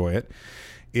thoroughly enjoy it.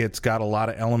 It's got a lot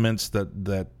of elements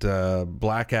that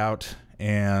Blackout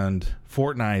and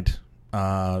Fortnite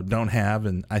don't have,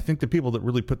 and I think the people that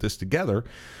really put this together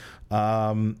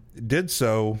did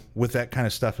so with that kind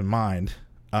of stuff in mind.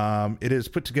 It is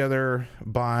put together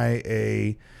by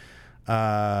a,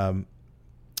 and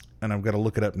I've got to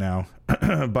look it up now,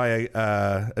 by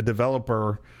a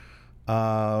developer.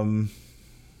 I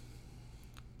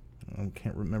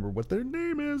can't remember what their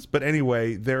name is, but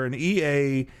anyway, they're an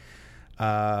EA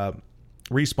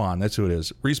Respawn. That's who it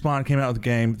is. Respawn came out with the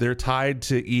game. They're tied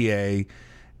to EA.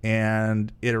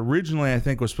 And it originally, I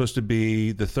think, was supposed to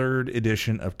be the third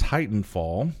edition of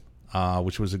Titanfall,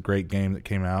 which was a great game that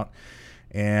came out.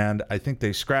 And I think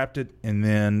they scrapped it and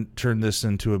then turned this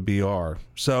into a BR.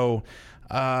 So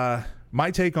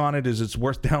my take on it is it's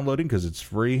worth downloading because it's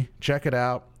free. Check it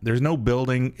out. There's no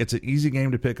building. It's an easy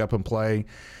game to pick up and play.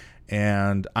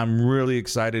 And I'm really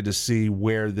excited to see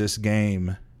where this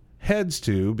game heads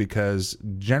to, because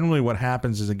generally what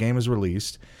happens is a game is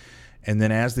released, and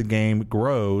then as the game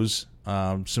grows,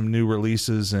 some new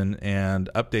releases and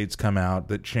updates come out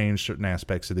that change certain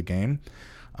aspects of the game.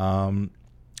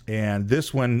 And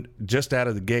this one, just out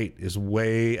of the gate, is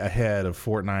way ahead of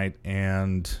Fortnite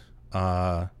and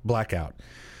Blackout.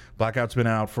 Blackout's been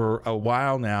out for a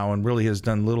while now and really has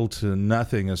done little to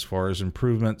nothing as far as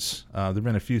improvements. There have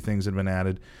been a few things that have been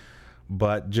added,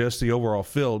 but just the overall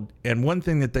feel. And one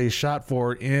thing that they shot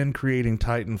for in creating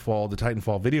Titanfall, the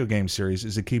Titanfall video game series,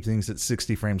 is to keep things at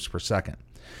 60 frames per second.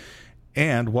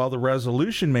 And while the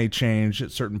resolution may change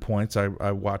at certain points,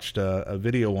 I watched a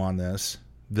video on this,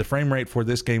 the frame rate for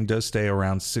this game does stay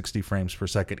around 60 frames per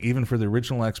second, even for the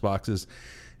original Xboxes,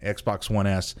 Xbox One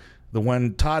S. The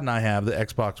one Todd and I have, the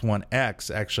Xbox One X,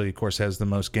 actually, of course, has the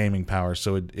most gaming power,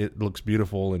 so it looks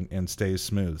beautiful and stays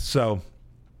smooth. So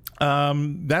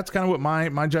that's kind of what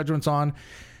my judgment's on.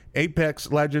 Apex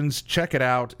Legends, check it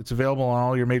out. It's available on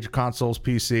all your major consoles,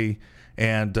 PC.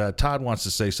 And Todd wants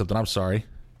to say something. I'm sorry.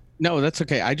 No, that's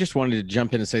okay. I just wanted to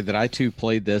jump in and say that I, too,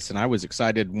 played this, and I was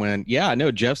excited when, I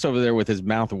know Jeff's over there with his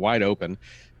mouth wide open,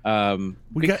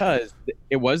 because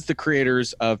it was the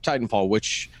creators of Titanfall,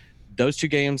 which those two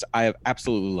games I have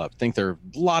absolutely loved. Think they're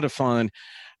a lot of fun.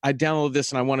 I downloaded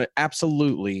this, and I want to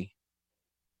absolutely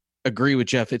agree with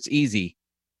Jeff. It's easy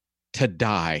to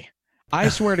die. I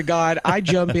swear to God, I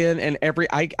jump in and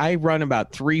I run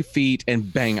about 3 feet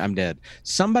and bang, I'm dead.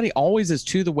 Somebody always is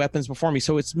to the weapons before me.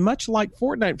 So it's much like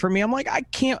Fortnite for me. I'm like,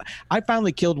 I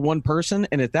finally killed one person.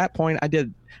 And at that point I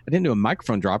didn't do a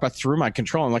microphone drop. I threw my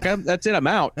control. I'm like, that's it. I'm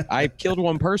out. I killed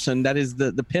one person. That is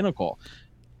the pinnacle.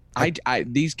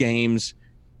 These games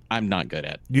I'm not good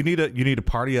at. You need to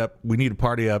party up. We need to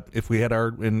party up. If we had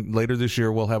and later this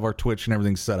year, we'll have our Twitch and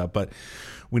everything set up, but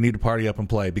we need to party up and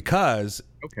play, because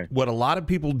what a lot of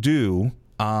people do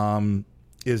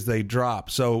is they drop.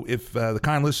 So if the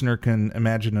kind listener can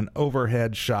imagine an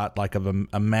overhead shot like of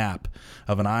a map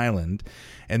of an island,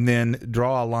 and then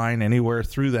draw a line anywhere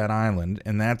through that island,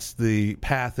 and that's the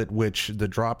path at which the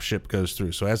drop ship goes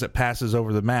through. So as it passes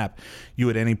over the map, you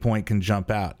at any point can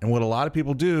jump out. And what a lot of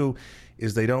people do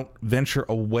is they don't venture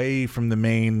away from the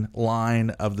main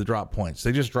line of the drop points.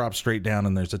 They just drop straight down,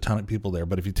 and there's a ton of people there.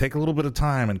 But if you take a little bit of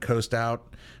time and coast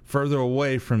out further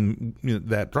away from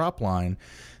that drop line,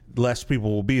 less people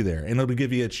will be there, and it'll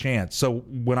give you a chance. So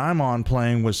when I'm on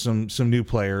playing with some new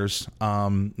players,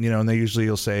 and they usually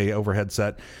will say over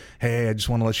headset, hey, I just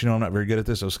want to let you know I'm not very good at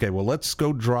this. Okay, well, let's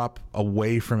go drop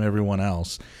away from everyone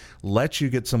else. Let you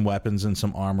get some weapons and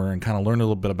some armor and kind of learn a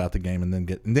little bit about the game, and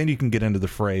then you can get into the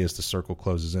fray as the circle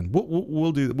closes in.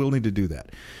 We'll need to do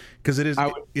that, because it is.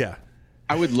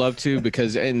 I would love to,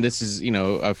 because, and this is,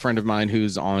 a friend of mine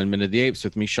who's on Men of the Apes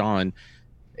with me, Sean.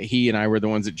 He and I were the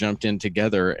ones that jumped in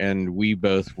together, and we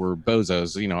both were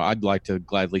bozos. I'd like to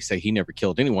gladly say he never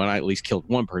killed anyone. I at least killed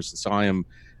one person. So I'm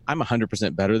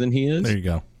 100% better than he is. There you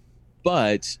go.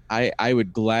 But I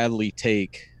would gladly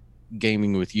take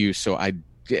gaming with you. So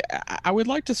I would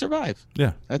like to survive.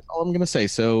 Yeah. That's all I'm going to say.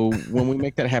 So when we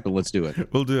make that happen, let's do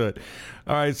it. We'll do it.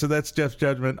 All right. So that's Jeff's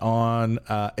judgment on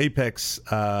Apex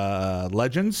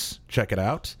Legends. Check it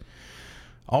out.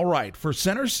 All right. For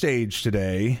center stage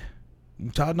today,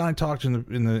 Todd and I talked in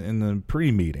the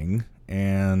pre-meeting,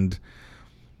 and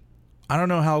I don't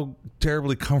know how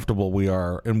terribly comfortable we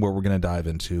are in what we're going to dive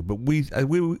into, but we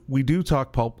do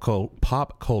talk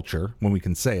pop culture when we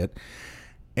can say it,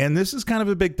 and this is kind of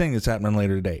a big thing that's happening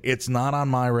later today. It's not on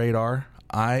my radar.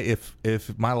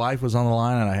 If my life was on the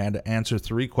line and I had to answer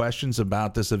 3 questions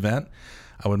about this event,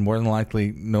 I would more than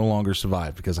likely no longer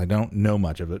survive, because I don't know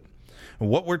much of it.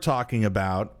 What we're talking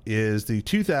about is the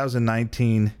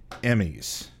 2019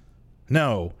 Emmys.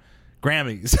 No,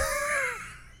 Grammys.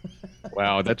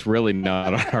 Wow, that's really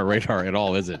not on our radar at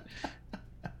all, is it?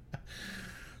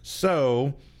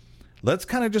 So let's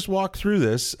kind of just walk through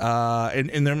this.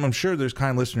 And I'm sure there's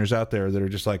kind listeners out there that are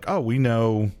just like, oh, we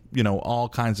know, all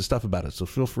kinds of stuff about it. So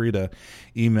feel free to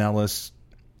email us,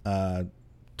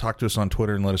 talk to us on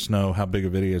Twitter, and let us know how big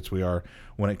of idiots we are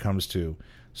when it comes to.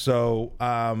 So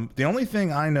the only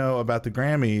thing I know about the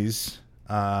Grammys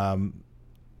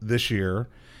this year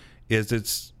is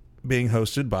it's being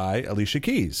hosted by Alicia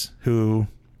Keys, who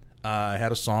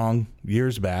had a song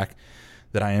years back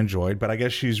that I enjoyed, but I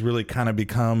guess she's really kind of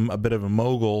become a bit of a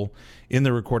mogul in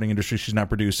the recording industry. She's now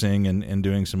producing and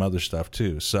doing some other stuff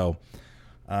too. So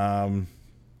a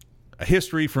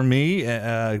history for me,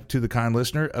 to the kind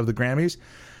listener of the Grammys,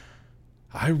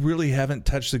 I really haven't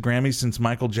touched the Grammys since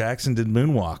Michael Jackson did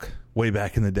Moonwalk way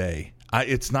back in the day.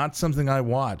 It's not something I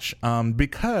watch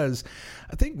because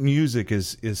I think music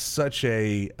is such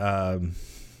a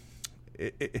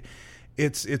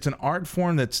It's an art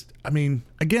form that's, I mean,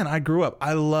 again, I grew up,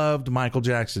 I loved Michael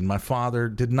Jackson. My father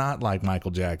did not like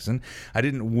Michael Jackson. I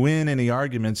didn't win any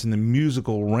arguments in the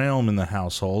musical realm in the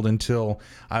household until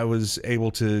I was able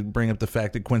to bring up the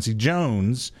fact that Quincy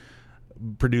Jones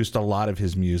produced a lot of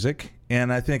his music,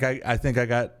 and I think I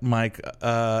got Mike,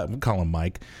 we'll call him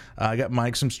Mike. I got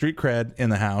Mike some street cred in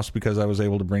the house because I was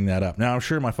able to bring that up. Now I'm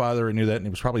sure my father knew that, and he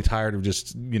was probably tired of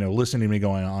just listening to me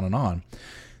going on and on.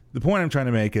 The point I'm trying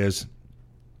to make is,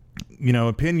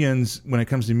 opinions when it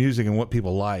comes to music and what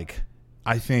people like.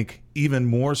 I think even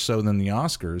more so than the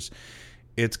Oscars,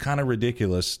 it's kind of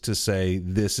ridiculous to say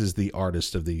this is the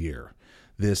artist of the year.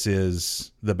 This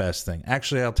is the best thing.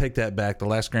 Actually, I'll take that back. The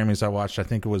last Grammys I watched, I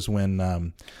think it was when,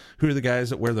 who are the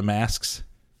guys that wear the masks?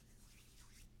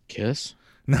 Kiss?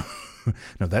 No,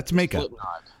 that's makeup.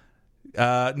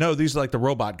 No, these are like the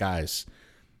robot guys.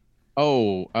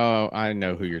 Oh, I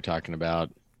know who you're talking about.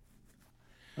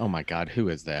 Oh my God, who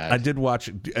is that? I did watch.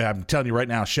 I'm telling you right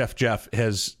now, Chef Jeff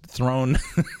has thrown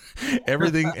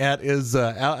everything at his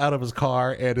out of his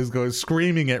car and is going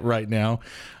screaming it right now.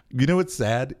 You know what's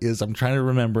sad is I'm trying to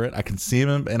remember it. I can see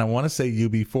him, and I want to say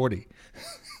UB40.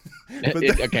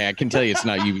 Okay, I can tell you it's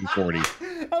not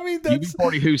UB40. I mean, that's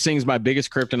UB40, who sings my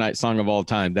biggest kryptonite song of all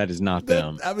time. That is not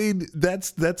them. I mean,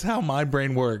 that's how my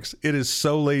brain works. It is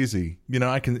so lazy.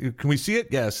 I can we see it?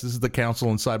 Yes, this is the council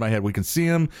inside my head. We can see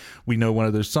them. We know one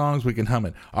of their songs. We can hum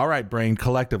it. All right, brain,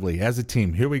 collectively as a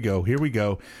team. Here we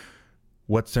go.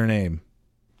 What's their name?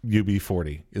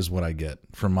 UB40 is what I get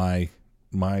from my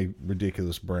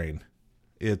ridiculous brain.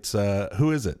 It's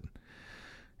who is it?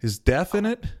 Is deaf in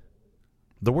it?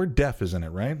 The word deaf is in it,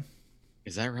 right?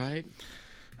 Is that right?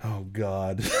 Oh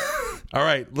God. All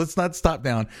right, let's not stop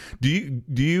down. Do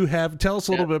you have, tell us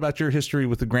a little bit about your history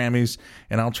with the Grammys,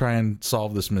 and I'll try and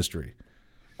solve this mystery.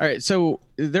 All right, so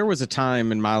there was a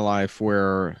time in my life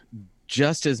where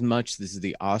just as much as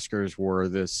the Oscars were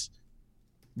this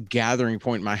gathering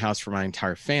point in my house for my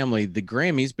entire family, the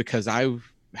Grammys, because I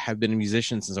have been a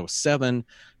musician since I was 7,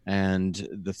 and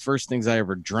the first things I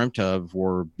ever dreamt of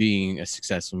were being a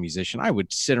successful musician. I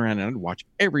would sit around and I'd watch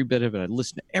every bit of it. I'd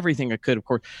listen to everything I could. Of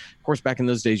course, back in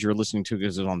those days, you were listening to it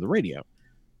because it was on the radio.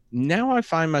 Now I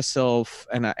find myself,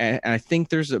 and I think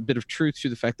there's a bit of truth to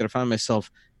the fact that I find myself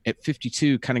at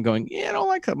 52 kind of going, I don't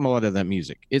like a lot of that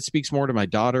music. It speaks more to my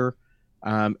daughter.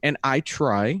 And I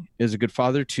try as a good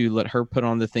father to let her put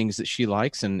on the things that she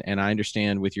likes. And I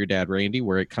understand with your dad, Randy,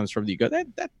 where it comes from. You go,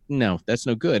 no, that's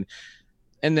no good.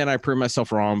 And then I prove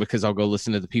myself wrong because I'll go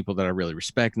listen to the people that I really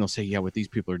respect, and they'll say, yeah, what these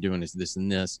people are doing is this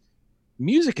and this.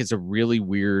 Music is a really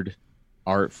weird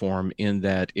art form in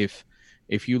that if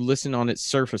you listen on its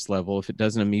surface level, if it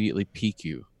doesn't immediately pique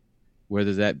you,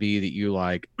 whether that be that you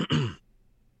like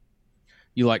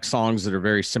songs that are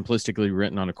very simplistically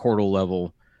written on a chordal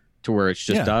level to where it's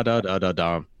just da da da da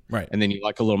da, right? And then you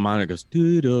like a little minor, it goes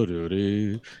do do do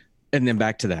do, and then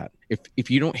back to that.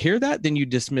 If you don't hear that, then you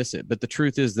dismiss it. But the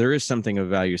truth is there is something of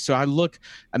value. So I look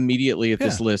immediately at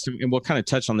this list, and we'll kind of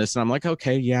touch on this, and I'm like,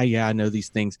 okay, yeah, I know these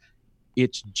things.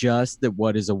 It's just that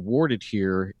what is awarded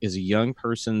here is a young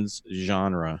person's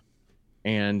genre,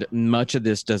 and much of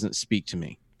this doesn't speak to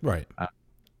me. Right.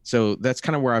 So that's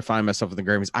kind of where I find myself with the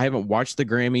Grammys. I haven't watched the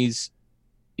Grammys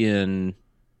in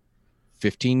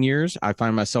 15 years. I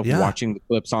find myself watching the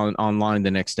clips online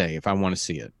the next day if I want to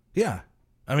see it. Yeah.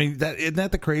 I mean, isn't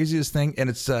that the craziest thing? And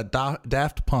it's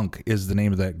Daft Punk is the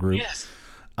name of that group. Yes.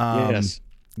 Yes.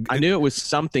 I knew it was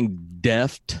something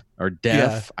deft or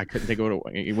deaf. Yeah. I couldn't think of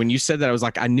what it was. When you said that, I was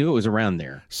like, I knew it was around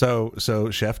there. So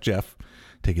Chef Jeff,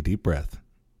 take a deep breath.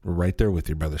 We're right there with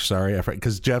you, brother. Sorry,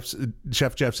 because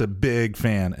Chef Jeff's a big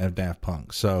fan of Daft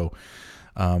Punk. So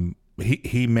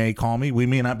he may call me. We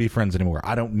may not be friends anymore.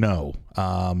 I don't know.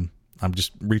 I'm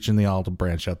just reaching the olive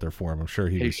branch out there for him. I'm sure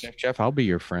he was. Chef Jeff, I'll be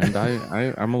your friend.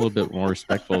 I'm a little bit more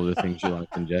respectful of the things you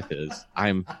like than Jeff is.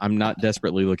 I'm not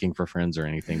desperately looking for friends or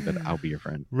anything, but I'll be your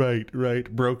friend. Right.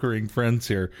 Brokering friends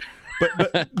here.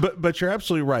 But you're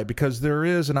absolutely right, because there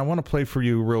is, and I want to play for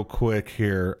you real quick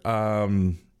here,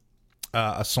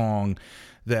 a song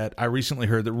that I recently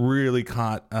heard that really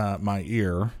caught my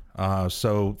ear.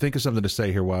 So think of something to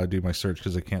say here while I do my search,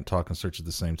 because I can't talk and search at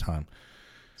the same time.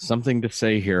 Something to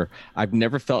say here. I've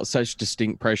never felt such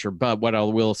distinct pressure, but what I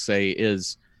will say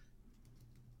is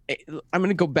I'm going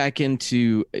to go back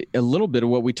into a little bit of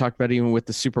what we talked about even with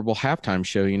the Super Bowl halftime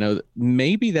show.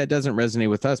 Maybe that doesn't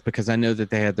resonate with us because I know that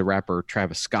they had the rapper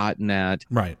Travis Scott in that.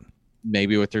 Right.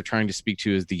 Maybe what they're trying to speak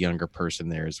to is the younger person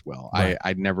there as well. Right.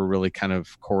 I'd never really kind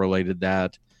of correlated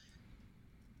that.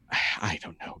 I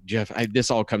don't know, Jeff.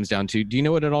 This all comes down to, do you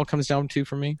know what it all comes down to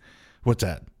for me? What's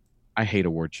that? I hate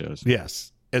award shows.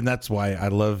 Yes. and that's why I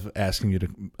love asking you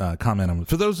to comment on it.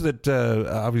 For those that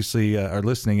obviously are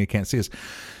listening and can't see us,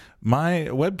 my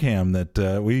webcam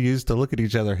that we use to look at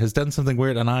each other has done something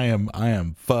weird, and I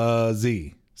am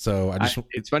fuzzy. So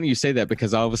it's funny you say that,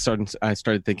 because all of a sudden I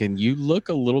started thinking you look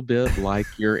a little bit like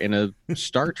you're in a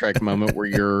Star Trek moment where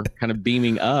you're kind of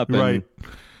beaming up. And, right.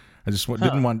 I just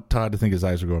didn't want Todd to think his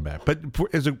eyes were going back. But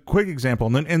as a quick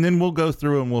example, and then we'll go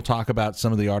through and we'll talk about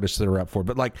some of the artists that are up for it.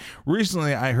 But like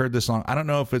recently I heard this song. I don't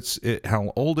know if it's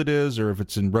how old it is or if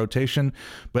it's in rotation,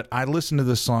 but I listened to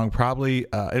this song probably,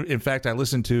 in fact, I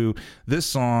listened to this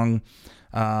song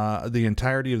the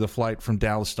entirety of the flight from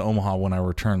Dallas to Omaha when I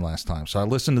returned last time. So I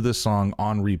listened to this song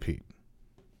on repeat.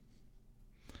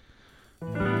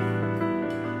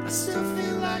 I still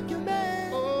feel like a man.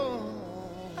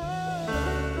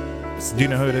 Do you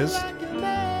know who it is?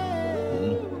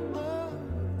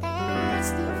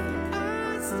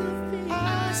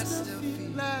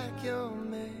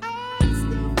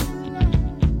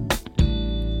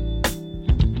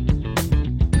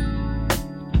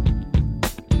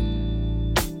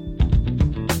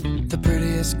 The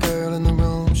prettiest girl in the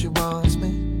room, she wants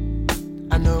me.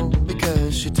 I know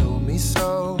because she told me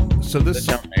so. So this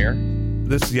John Mayer.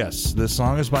 This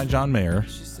song is by John Mayer,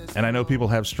 and I know people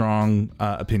have strong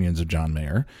opinions of John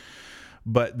Mayer,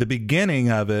 but the beginning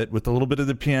of it with a little bit of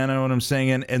the piano and I'm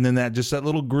singing, and then that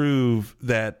little groove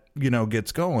that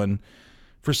gets going,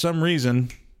 for some reason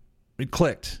it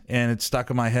clicked and it stuck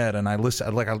in my head, and I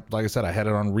listened, like I said, I had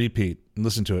it on repeat and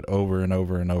listened to it over and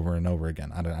over and over and over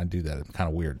again. I do that. It's kind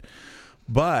of weird,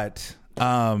 but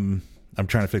I'm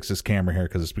trying to fix this camera here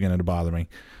because it's beginning to bother me.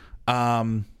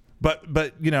 But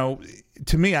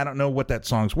to me, I don't know what that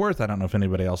song's worth. I don't know if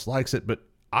anybody else likes it, but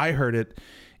I heard it.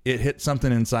 It hit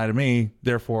something inside of me.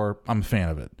 Therefore, I'm a fan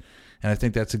of it. And I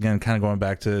think that's, again, kind of going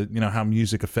back to, how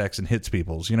music affects and hits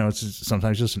people's. It's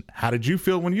sometimes just, how did you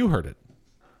feel when you heard it?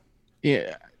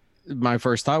 Yeah. My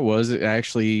first thought was it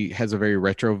actually has a very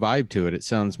retro vibe to it. It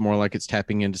sounds more like it's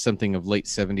tapping into something of late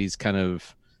 70s kind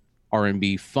of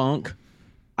R&B funk.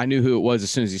 I knew who it was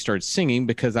as soon as he started singing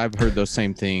because I've heard those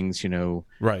same things,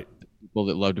 Right. People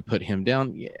that love to put him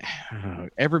down. Yeah.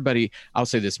 Everybody, I'll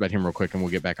say this about him real quick and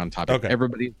we'll get back on topic. Okay.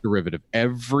 Everybody's derivative.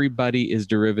 Everybody is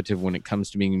derivative when it comes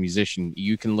to being a musician.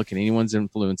 You can look at anyone's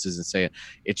influences and say it.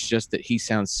 It's just that he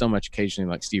sounds so much occasionally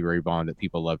like Stevie Ray Vaughan that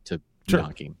people love to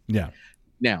knock him. Yeah.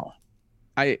 Now,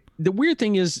 the weird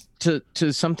thing is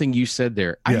to something you said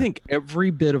there. I think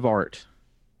every bit of art,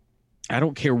 I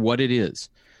don't care what it is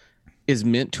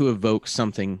meant to evoke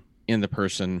something in the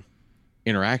person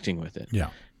interacting with it. Yeah.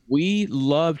 We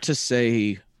love to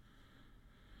say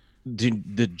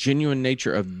the genuine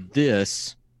nature of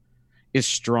this is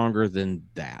stronger than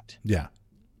that. Yeah.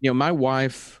 My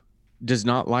wife does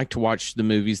not like to watch the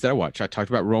movies that I watch. I talked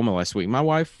about Roma last week. My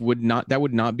wife that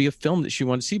would not be a film that she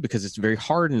wanted to see because it's very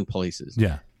hard in places.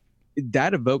 Yeah.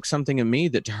 That evokes something in me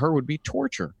that to her would be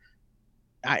torture.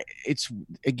 It's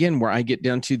again where I get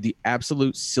down to the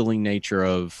absolute silly nature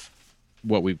of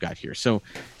what we've got here. So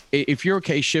if you're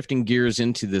okay shifting gears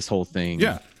into this whole thing,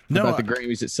 about the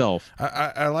Grammys itself.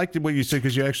 I liked what you said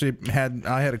because you actually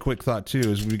I had a quick thought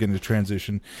too as we begin to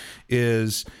transition.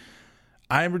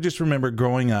 I just remember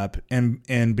growing up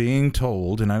and being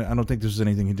told, and I don't think this was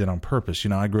anything he did on purpose.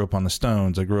 I grew up on the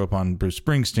Stones. I grew up on Bruce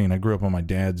Springsteen. I grew up on my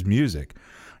dad's music.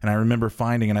 And I remember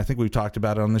finding, and I think we've talked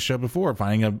about it on the show before,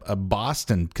 finding a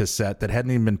Boston cassette that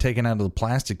hadn't even been taken out of the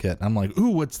plastic yet. And I'm like,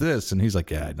 ooh, what's this? And he's like,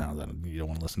 yeah, no, you don't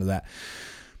want to listen to that.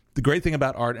 The great thing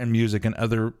about art and music and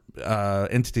other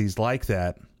entities like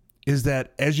that is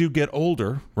that as you get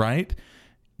older, right,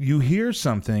 you hear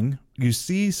something, you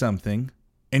see something,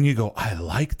 and you go, I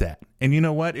like that. And you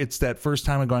know what? It's that first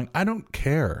time of going, I don't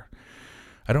care.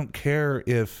 I don't care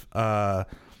if,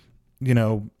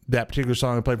 that particular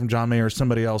song I played from John Mayer or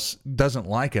somebody else doesn't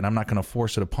like it. I'm not going to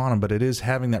force it upon them, but it is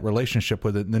having that relationship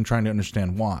with it and then trying to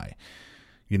understand why.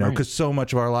 Because so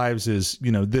much of our lives is,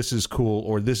 this is cool,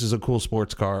 or this is a cool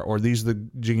sports car, or these are the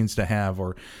jeans to have,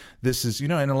 or this is,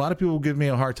 and a lot of people give me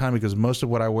a hard time because most of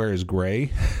what I wear is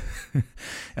gray. And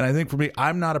I think for me,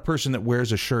 I'm not a person that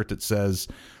wears a shirt that says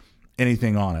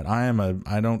anything on it.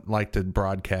 I don't like to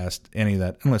broadcast any of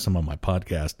that unless I'm on my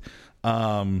podcast.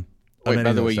 Wait,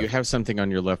 by the way, you have something on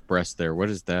your left breast there. What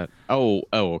is that? Oh,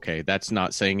 okay. That's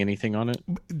not saying anything on it?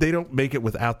 They don't make it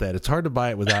without that. It's hard to buy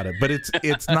it without it, but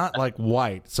it's not like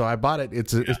white. So I bought it.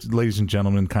 It's ladies and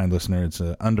gentlemen, kind listener, it's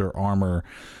an Under Armour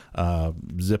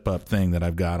zip up thing that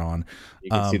I've got on.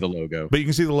 You can see the logo. But you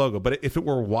can see the logo. But if it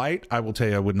were white, I will tell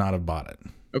you I would not have bought it.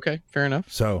 Okay, fair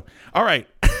enough. So, all right.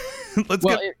 let's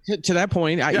Well, get to that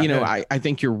point, Yeah, yeah. I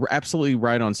think you're absolutely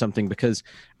right on something, because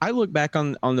I look back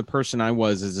on the person I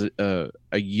was as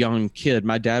a young kid.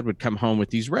 My dad would come home with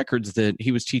these records that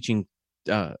he was teaching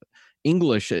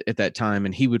English at that time,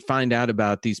 and he would find out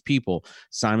about these people,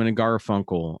 Simon and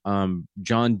Garfunkel,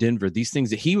 John Denver, these things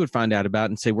that he would find out about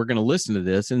and say, we're going to listen to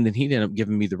this. And then he'd end up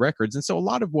giving me the records. And so a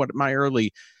lot of what my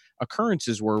early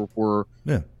occurrences were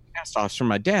yeah. cast offs from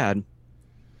my dad.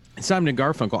 Simon and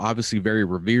Garfunkel, obviously very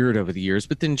revered over the years,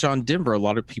 but then John Denver, a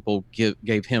lot of people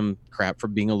gave him crap for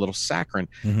being a little saccharine.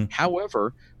 Mhm.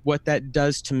 However, what that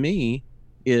does to me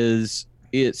is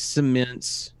it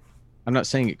cements, I'm not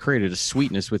saying it created a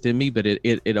sweetness within me, but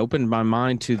it opened my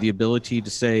mind to the ability to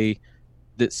say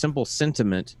that simple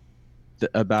sentiment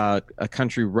about a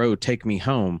country road, take me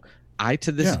home. I,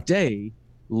 to this Yeah. day,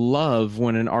 love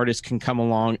when an artist can come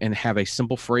along and have a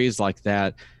simple phrase like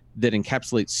that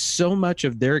encapsulates so much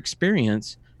of their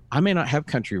experience. I may not have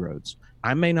country roads.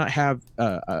 I may not have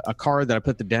a car that I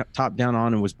put the top down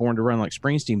on and was born to run like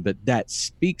Springsteen, but that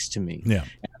speaks to me. Yeah.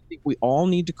 And I think we all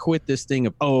need to quit this thing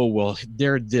of, oh, well,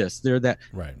 they're this, they're that.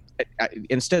 Right.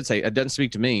 Instead say, it doesn't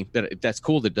speak to me, but that's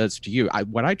cool that it does to you.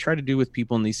 What I try to do with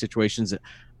people in these situations,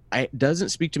 it doesn't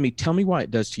speak to me. Tell me why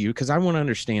it does to you, because I want to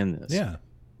understand this. Yeah.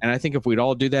 And I think if we'd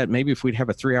all do that, maybe if we'd have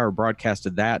a 3-hour broadcast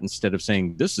of that instead of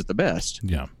saying this is the best.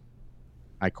 Yeah.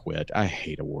 I quit. I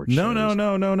hate award No, shows.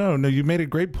 no. You made a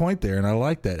great point there, and I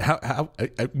like that. How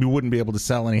we wouldn't be able to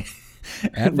sell any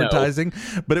advertising,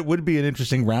 but it would be an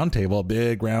interesting round table, a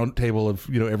big round table of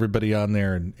everybody on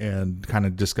there and kind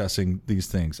of discussing these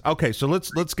things. Okay, so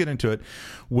let's get into it.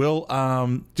 We'll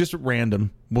just at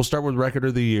random. We'll start with record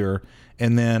of the year,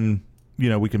 and then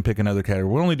we can pick another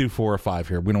category. We'll only do 4 or 5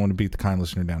 here. We don't want to beat the kind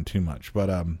listener down too much, but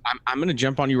I'm going to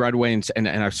jump on you right away, and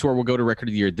I swear we'll go to record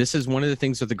of the year. This is one of the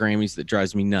things with the Grammys that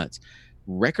drives me nuts.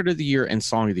 Record of the year and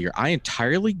song of the year. I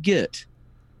entirely get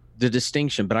the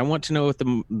distinction, but I want to know if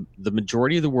the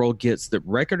majority of the world gets that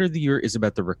record of the year is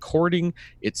about the recording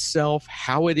itself,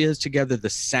 how it is together,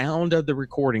 the sound of the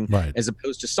recording, right. as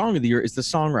opposed to song of the year is the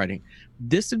songwriting.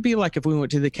 This would be like if we went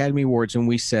to the Academy Awards and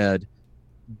we said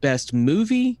best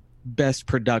movie, best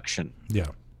production. Yeah.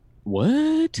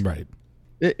 What? Right.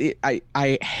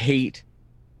 I hate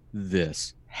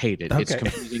this. Hate it. Okay. It's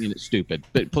confusing and it's stupid.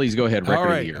 But please go ahead.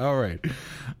 Record of the year. All right.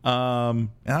 And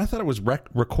I thought it was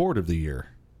record of the year.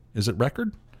 Is it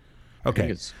record? Okay. I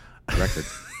think it's record.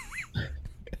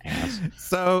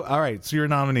 So, all right. So your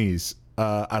nominees: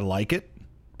 "I Like It"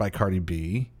 by Cardi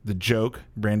B, "The Joke"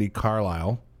 Brandy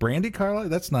Carlisle. Brandy Carlisle?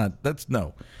 That's no.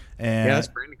 And yeah, that's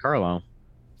Brandy Carlisle.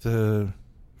 Who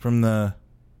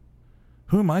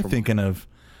am I thinking of?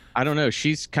 I don't know.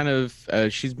 She's kind of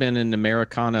she's been an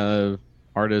Americana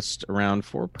artist around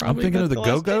for probably. I'm thinking of the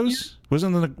Go-Go's.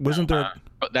 Wasn't there?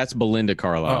 That's Belinda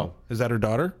Carlisle. Oh, is that her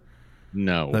daughter?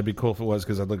 No. That'd be cool if it was,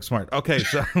 because I'd look smart. Okay,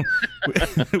 so we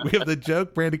have "The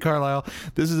Joke" Brandy Carlisle,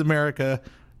 "This Is America"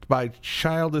 by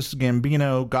Childish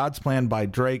Gambino, "God's Plan" by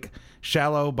Drake,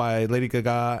 "Shallow" by Lady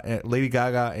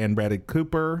Gaga and Bradley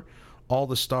Cooper, "All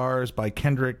the Stars" by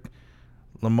Kendrick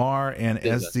Lamar and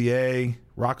SZA,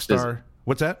 "Rockstar." SZA.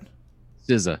 What's that?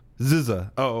 SZA.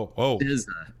 SZA. Oh. SZA.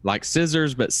 Like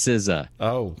scissors, but SZA.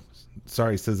 Oh,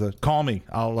 sorry, SZA. Call me.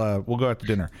 We'll go out to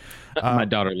dinner. My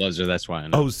daughter loves her. That's why I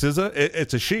know. Oh, SZA.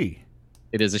 It's a she.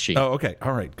 It is a she. Oh, okay.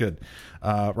 All right, good.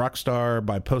 "Rockstar"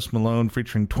 by Post Malone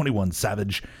featuring 21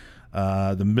 Savage.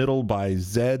 "The Middle" by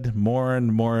Zed,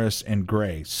 Morin, Morris, and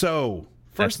Gray. So,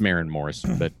 That's Maren Morris,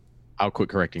 but I'll quit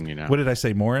correcting you now. What did I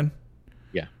say, Morin?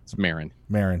 Yeah, it's Maren.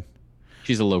 Marin.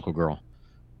 She's a local girl.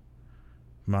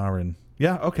 Marin.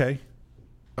 Yeah, okay.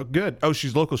 Oh, good. Oh,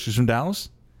 she's local. She's from Dallas?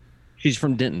 She's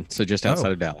from Denton, so just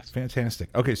outside of Dallas. Fantastic.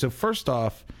 Okay, so first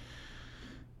off,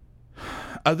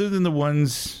 other than the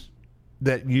ones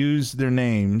that use their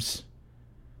names,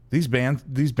 these band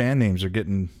names are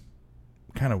getting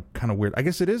kind of weird. I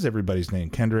guess it is everybody's name.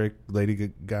 Kendrick,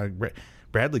 Lady Gaga,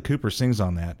 Bradley Cooper sings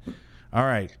on that. All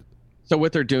right. So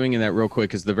what they're doing in that real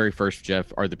quick is the very first,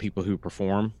 Jeff, are the people who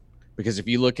perform. Because if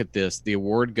you look at this, the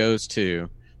award goes to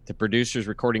the producers,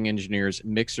 recording engineers,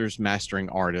 mixers, mastering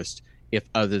artists, if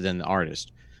other than the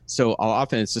artist. So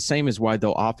often it's the same as why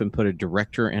they'll often put a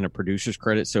director and a producer's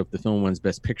credit. So if the film wins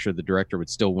Best Picture, the director would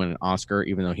still win an Oscar,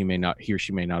 even though he or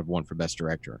she may not have won for Best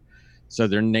Director. So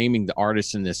they're naming the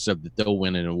artist in this so that they'll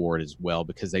win an award as well,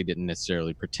 because they didn't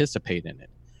necessarily participate in it.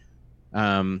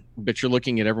 But you're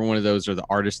looking at every one of those are the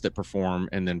artists that perform,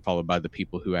 and then followed by the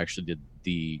people who actually did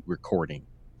the recording.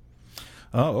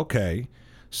 Oh, okay.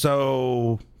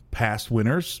 So past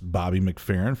winners: Bobby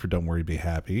McFerrin for "Don't Worry, Be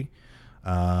Happy."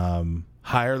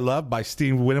 Higher Love by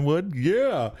Steve Winwood.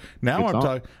 Yeah. Now Good I'm song.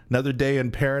 talking Another Day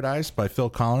in Paradise by Phil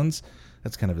Collins.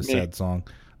 That's kind of a sad song.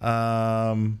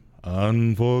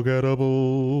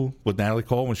 Unforgettable with Natalie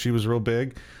Cole when she was real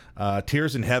big.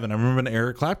 Tears in Heaven. I remember when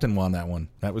Eric Clapton won that one.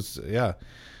 That was, yeah.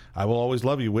 I Will Always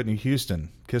Love You, Whitney Houston.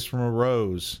 Kiss from a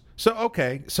Rose. So,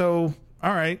 okay. So,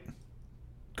 all right.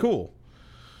 Cool.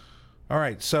 All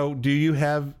right. So, do you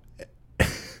have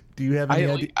any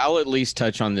idea? I'll at least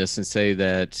touch on this and say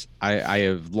that I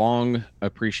have long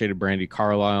appreciated Brandi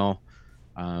Carlile.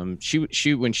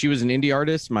 She when she was an indie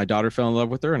artist, my daughter fell in love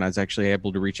with her, and I was actually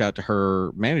able to reach out to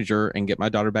her manager and get my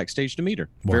daughter backstage to meet her.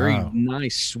 Wow. Very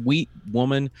nice, sweet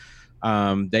woman.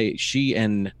 She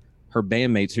and her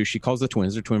bandmates, who she calls the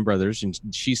twins, they're twin brothers, and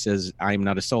she says, "I'm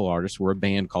not a solo artist. We're a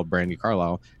band called Brandi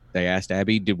Carlile." They asked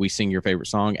Abby, "Did we sing your favorite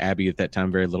song?" Abby at that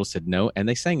time, very little, said no, and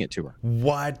they sang it to her.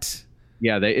 What?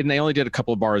 Yeah, they only did a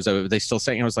couple of bars of it, but they still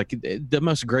sang. I was like, the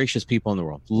most gracious people in the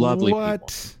world, lovely people.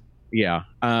 Yeah.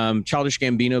 Childish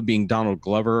Gambino being Donald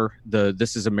Glover, the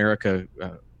This Is America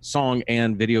song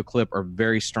and video clip are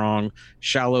very strong.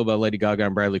 Shallow by Lady Gaga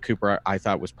and Bradley Cooper, I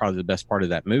thought was probably the best part of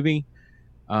that movie.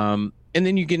 And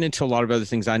then you get into a lot of other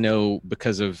things I know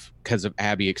because of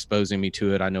Abby exposing me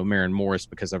to it. I know Maren Morris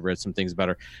because I've read some things about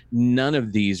her. None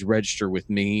of these register with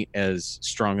me as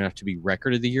strong enough to be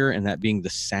record of the year, and that being The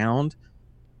Sound.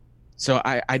 So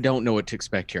I don't know what to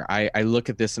expect here. I look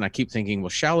at this and I keep thinking, well,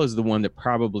 Shallow is the one that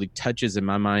probably touches in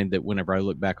my mind that whenever I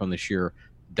look back on this year,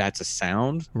 that's a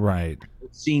sound. Right.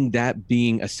 Seeing that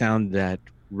being a sound that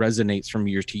resonates from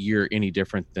year to year any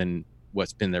different than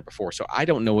what's been there before. So I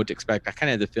don't know what to expect. I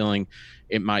kind of had the feeling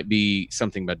it might be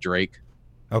something by Drake.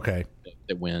 Okay.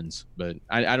 That wins. But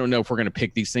I don't know if we're going to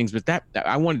pick these things. But that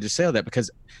I wanted to say all that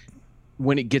because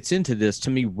when it gets into this,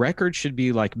 to me, record should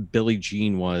be like Billie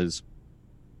Jean was.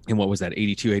 And what was that,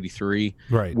 82, 83?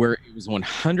 Right. Where it was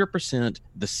 100%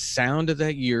 the sound of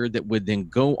that year that would then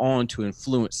go on to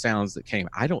influence sounds that came.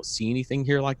 I don't see anything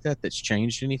here like that that's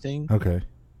changed anything. Okay.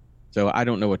 So I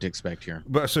don't know what to expect here.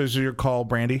 But so is your call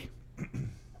Brandi?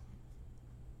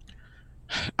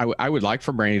 I would like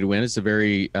for Brandi to win. It's a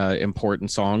very important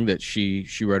song that she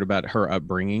wrote about her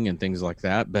upbringing and things like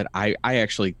that. But I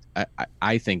actually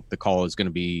think the call is going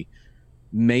to be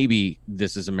maybe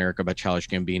This Is America by Childish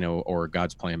Gambino or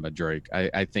God's Plan by Drake.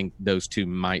 I think those two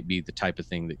might be the type of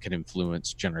thing that could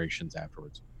influence generations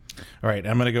afterwards. All right,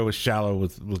 I'm going to go with Shallow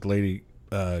with Lady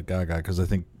Gaga because I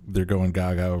think they're going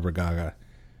Gaga over Gaga.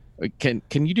 Can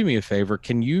you do me a favor?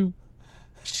 Can you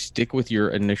stick with your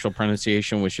initial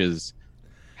pronunciation, which is,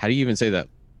 how do you even say that?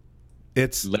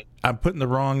 I'm putting the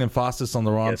wrong emphasis on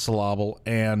the wrong syllable,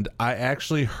 and I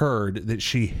actually heard that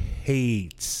she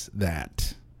hates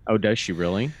that. Oh, does she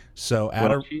really? So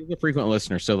she's a frequent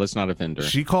listener, so let's not offend her.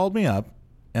 She called me up,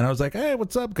 and I was like, "Hey,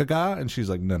 what's up, Gaga?" And she's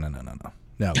like, "No."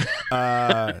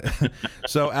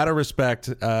 So out of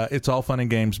respect, it's all fun and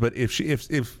games. But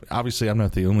if obviously I'm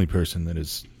not the only person that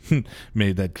has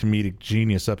made that comedic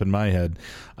genius up in my head.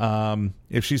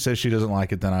 If she says she doesn't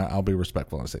like it, then I'll be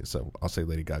respectful and say so. I'll say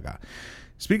Lady Gaga.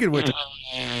 Speaking of which,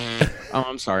 oh,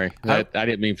 I'm sorry. I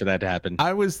didn't mean for that to happen.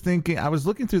 I was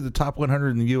looking through the top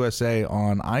 100 in the USA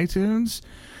on iTunes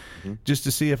just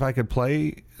to see if I could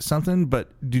play something. But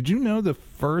did you know the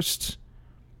first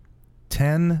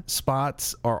 10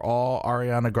 spots are all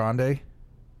Ariana Grande?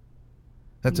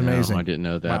 That's amazing. I didn't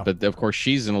know that. Wow. But of course,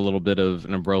 she's in a little bit of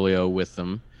an imbroglio with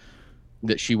them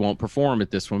that she won't perform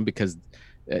at this one because,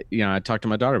 I talked to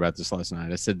my daughter about this last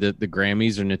night. I said that the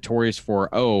Grammys are notorious for,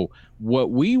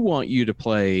 what we want you to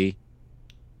play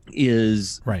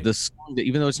is the song that,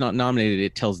 even though it's not nominated,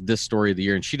 it tells this story of the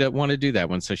year. And she doesn't want to do that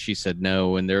one. So she said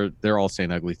no. And they're all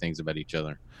saying ugly things about each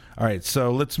other. All right.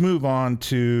 So let's move on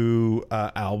to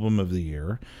album of the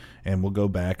year. And we'll go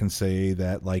back and say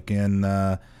that like in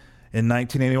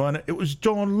 1981, it was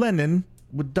John Lennon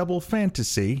with Double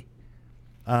Fantasy.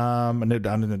 I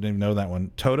didn't even know that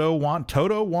one. Toto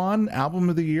won album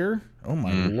of the year. Oh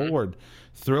my Lord.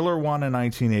 Thriller won in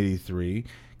 1983.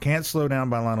 Can't Slow Down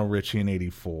by Lionel Richie in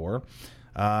 84.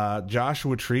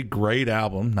 Joshua Tree, great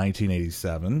album,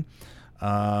 1987.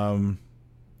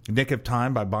 Nick of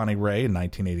Time by Bonnie Raitt in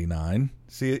 1989.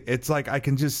 See, it's like I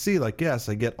can just see, like, yes,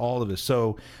 I get all of this.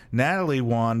 So Natalie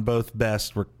won both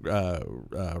best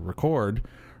record,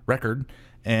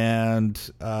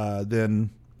 and then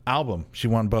album. She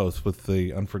won both with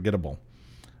the Unforgettable.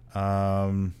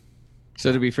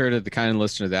 So to be fair to the kind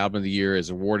listener, the album of the year is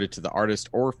awarded to the artist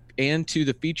and to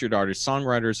the featured artists,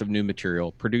 songwriters of new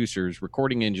material, producers,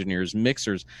 recording engineers,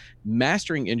 mixers,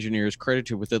 mastering engineers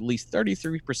credited with at least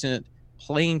 33%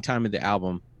 playing time of the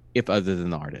album, if other than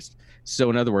the artist.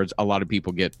 So in other words, a lot of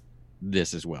people get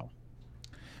this as well.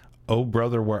 Oh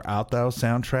Brother Where Art Thou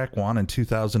soundtrack won in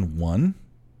 2001.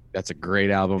 That's a great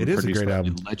album. It is a produced great by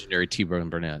album. the legendary T-Bone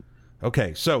Burnett.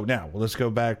 Okay, so now let's go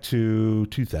back to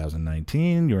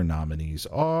 2019. Your nominees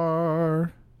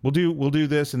are we'll do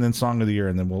this and then Song of the Year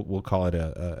and then we'll call it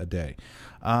a day.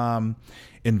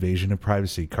 Invasion of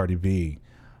Privacy, Cardi B.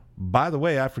 By the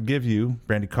Way, I Forgive You,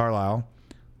 Brandy Carlisle.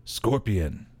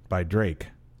 Scorpion by Drake.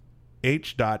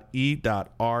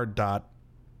 H.E.R.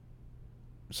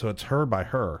 So it's Her by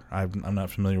Her. I'm not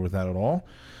familiar with that at all.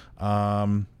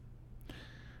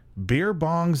 Beer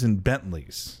Bongs and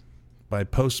Bentleys by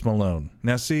Post Malone.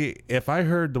 Now, see, if I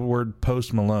heard the word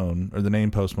Post Malone or the name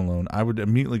Post Malone, I would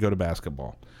immediately go to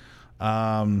basketball.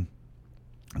 But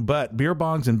Beer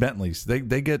Bongs and Bentleys,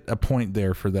 they get a point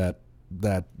there for that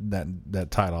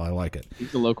title. I like it.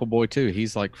 He's a local boy too.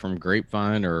 He's like from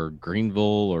Grapevine or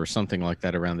Greenville or something like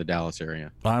that around the Dallas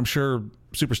area. I'm sure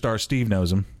superstar Steve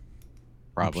knows him.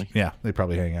 Probably. Yeah, they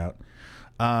probably hang out.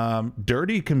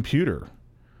 Dirty Computer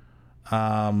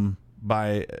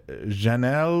by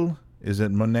Janelle, is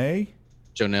it Monet?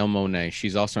 Janelle Monáe.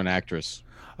 She's also an actress.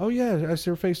 Oh, yeah, I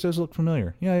see her face does look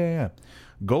familiar. Yeah.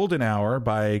 Golden Hour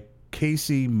by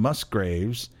Casey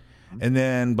Musgraves. And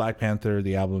then Black Panther,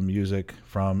 the album music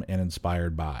from and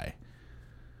inspired by.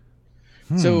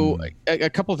 So a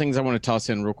couple of things I want to toss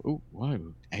in real quick. Ooh,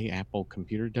 whoa. Hey, Apple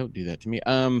computer, don't do that to me.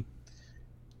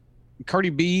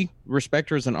 Cardi B, respect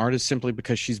her as an artist simply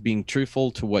because she's being truthful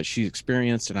to what she's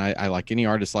experienced, and I like any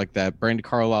artist like that. Brandy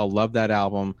Carlisle, love that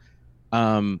album.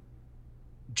 Janelle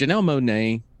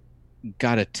Monáe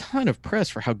got a ton of press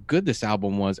for how good this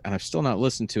album was, and I've still not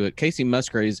listened to it. Casey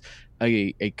Musgraves,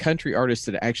 a country artist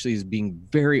that actually is being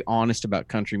very honest about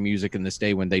country music in this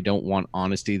day when they don't want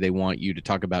honesty. They want you to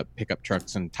talk about pickup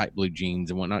trucks and tight blue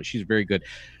jeans and whatnot. She's very good.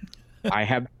 I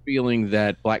have a feeling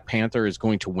that Black Panther is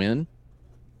going to win.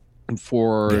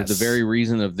 For the very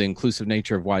reason of the inclusive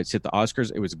nature of why it's hit the Oscars.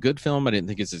 It was a good film. I didn't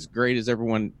think it's as great as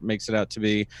everyone makes it out to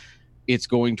be. It's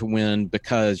going to win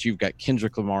because you've got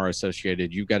Kendrick Lamar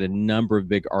associated. You've got a number of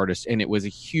big artists, and it was a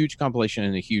huge compilation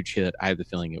and a huge hit. I have the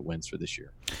feeling it wins for this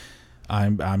year.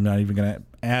 I'm not even going to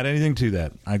add anything to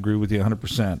that. I agree with you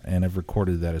 100%, and I've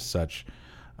recorded that as such.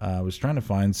 I was trying to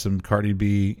find some Cardi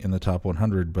B in the top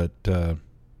 100, but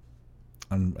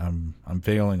I'm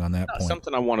failing on that point.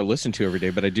 Something I want to listen to every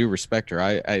day, but I do respect her.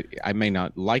 I may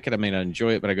not like it, I may not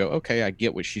enjoy it, but I go, okay, I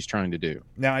get what she's trying to do.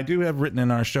 Now, I do have written in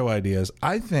our show ideas.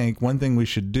 I think one thing we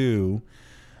should do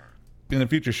in a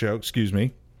future show,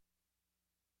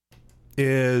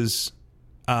 is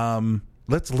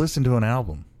let's listen to an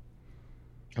album.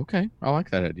 Okay, I like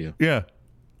that idea. Yeah,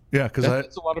 because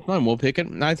that's a lot of fun. We'll pick it,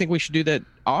 and I think we should do that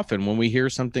often when we hear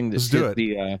something that's hit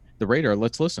the radar.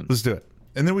 Let's listen. Let's do it.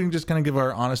 And then we can just kind of give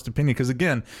our honest opinion. Because,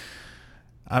 again,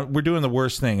 we're doing the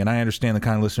worst thing. And I understand the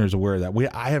kind of listeners aware of that.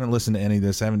 I haven't listened to any of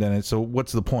this. I haven't done it. So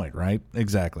what's the point, right?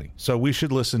 Exactly. So we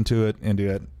should listen to it and do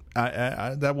it.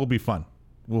 That will be fun.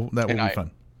 That will be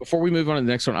fun. Before we move on to the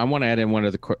next one, I want to add in one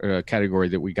other category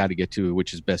that we got to get to,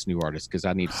 which is Best New Artist, because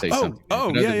I need to say something.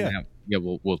 Yeah,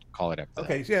 we'll call it after that.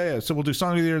 Okay, yeah. So we'll do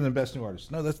Song of the Year and then Best New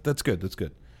Artist. No, that's good. That's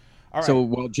good. All right. So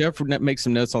while Jeff makes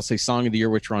some notes, I'll say Song of the Year,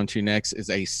 which we're on to next, is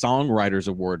a Songwriters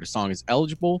Award. A song is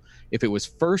eligible if it was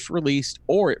first released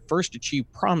or it first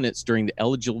achieved prominence during the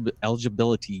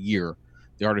eligibility year.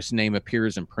 The artist's name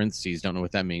appears in parentheses. Don't know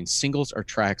what that means. Singles or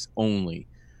tracks only.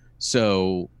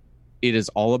 So it is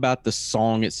all about the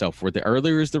song itself, where the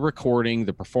earlier is the recording,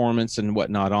 the performance, and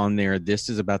whatnot on there. This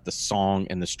is about the song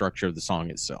and the structure of the song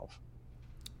itself.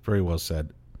 Very well said.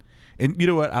 And you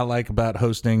know what I like about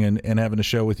hosting and having a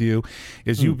show with you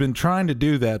is you've been trying to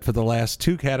do that for the last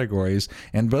two categories,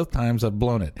 and both times I've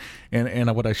blown it.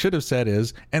 And what I should have said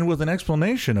is, and with an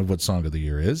explanation of what Song of the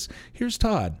Year is, here's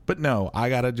Todd. But no, I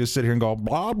got to just sit here and go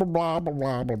blah, blah, blah, blah,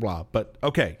 blah, blah, blah. But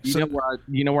okay.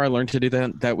 You know where I learned to do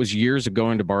that? That was years of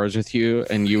going to bars with you,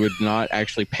 and you would not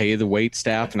actually pay the wait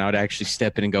staff, and I would actually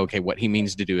step in and go, okay, what he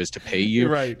means to do is to pay you.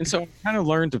 Right. And so I kind of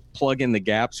learned to plug in the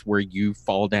gaps where you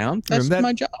fall down. That's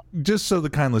my job. Just so the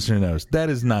kind listener knows, that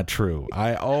is not true.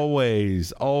 I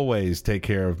always take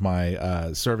care of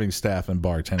my serving staff and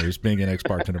bartenders, being an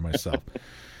ex-bartender myself.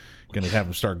 Gonna have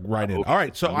them start right in. All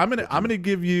right, so I'm gonna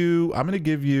give you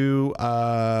a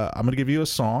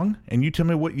song, and you tell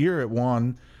me what year it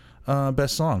won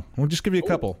best song. We'll just give you a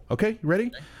couple. Okay, you ready?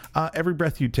 Every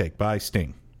Breath You Take by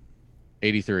Sting.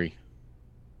 83.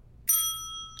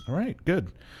 All right,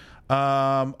 good.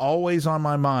 Always on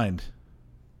My Mind.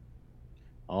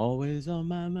 Always on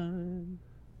my mind.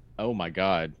 Oh my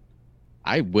God.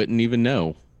 I wouldn't even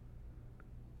know.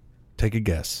 Take a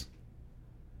guess.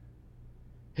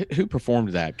 Who performed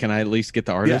that? Can I at least get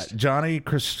the Yeah, artist? Johnny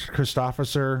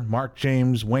Christopher, Mark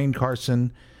James, Wayne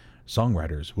Carson,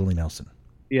 songwriters, Willie Nelson.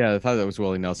 Yeah, I thought that was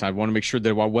Willie Nelson. I want to make sure that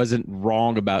I wasn't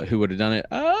wrong about who would have done it.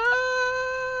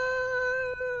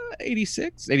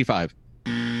 86, 85.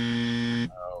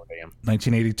 Oh, damn.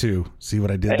 1982. See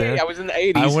what I did there? I was in the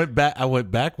 80s. I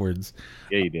went backwards.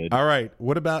 Yeah, you did. All right.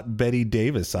 What about Betty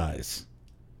Davis Eyes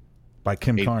by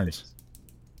Kim 86. Carnes?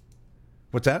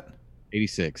 What's that?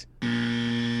 86.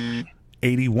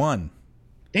 81.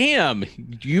 Damn,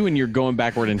 you and you're going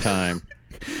backward in time.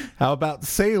 How about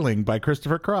Sailing by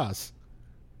Christopher Cross?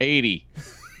 80.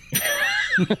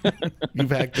 You've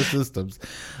hacked the systems.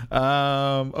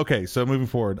 Okay, so moving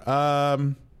forward.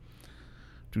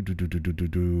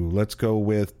 Let's go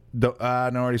with no, I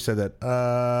already said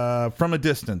that. From a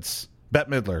Distance,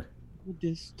 Bette Midler.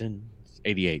 Distance.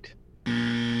 88.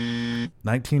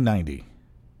 1990.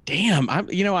 Damn,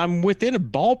 I'm within a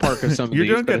ballpark of some of You're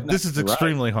these. doing but good. This is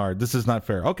extremely hard. This is not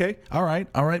fair. Okay. All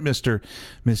right, Mr.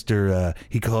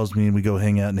 He calls me and we go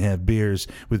hang out and have beers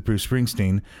with Bruce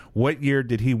Springsteen. What year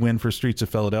did he win for Streets of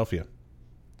Philadelphia?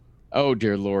 Oh,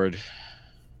 dear Lord.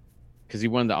 Because he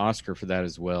won the Oscar for that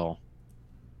as well.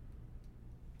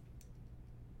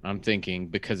 I'm thinking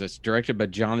because it's directed by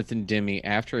Jonathan Demme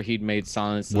after he'd made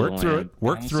Silence of the Lambs.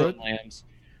 Work through it. Lambs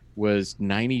was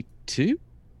 92.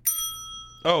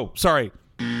 Oh, sorry.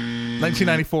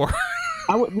 1994.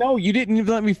 No, you didn't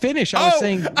even let me finish. I was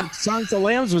saying Silence of the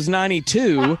Lambs was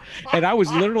 92, and I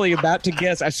was literally about to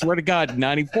guess, I swear to God,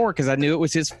 94, because I knew it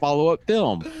was his follow-up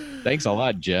film. Thanks a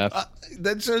lot, Jeff.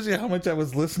 That shows you how much I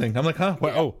was listening. I'm like, huh?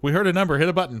 Well, oh, we heard a number. Hit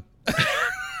a button.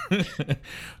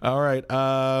 All right.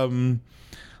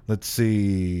 Let's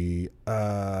see.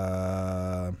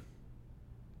 What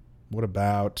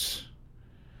about...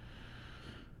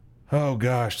 Oh,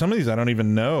 gosh. Some of these I don't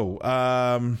even know.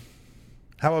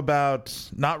 How about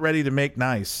Not Ready to Make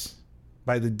Nice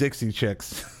by the Dixie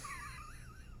Chicks?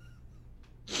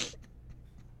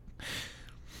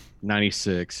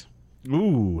 96.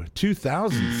 Ooh,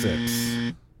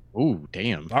 2006. Ooh,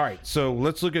 damn. All right, so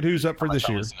let's look at who's up for this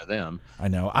year. Listen to them. I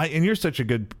know. And you're such a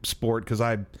good sport because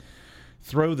I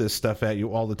throw this stuff at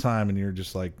you all the time, and you're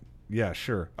just like, yeah,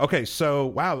 sure. Okay, so,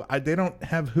 wow, they don't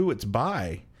have who it's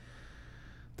by.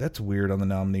 That's weird on the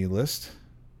nominee list.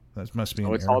 That must be.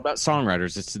 It's all about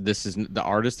songwriters. This is the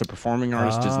artist, the performing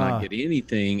artist, does not get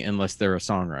anything unless they're a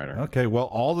songwriter. Okay, well,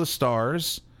 All the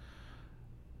Stars,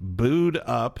 Booed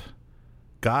Up,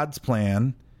 God's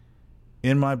Plan,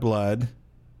 In My Blood,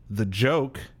 The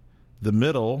Joke, The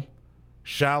Middle,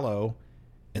 Shallow,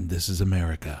 and This Is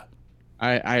America.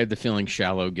 I had the feeling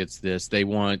Shallow gets this. They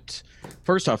want,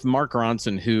 first off, Mark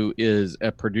Ronson, who is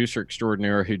a producer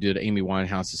extraordinaire who did Amy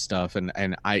Winehouse's stuff, and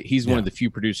he's one of the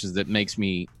few producers that makes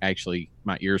me actually,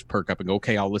 my ears perk up and go,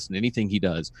 okay, I'll listen to anything he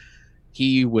does.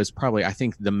 He was probably, I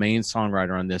think, the main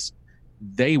songwriter on this.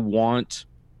 They want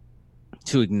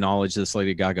to acknowledge this.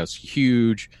 Lady Gaga's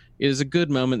huge. It is a good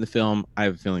moment in the film. I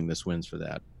have a feeling this wins for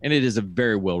that. And it is a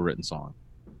very well-written song.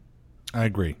 I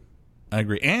agree.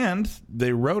 And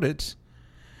they wrote it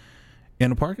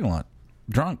in a parking lot,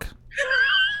 drunk.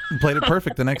 Played it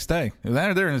perfect the next day.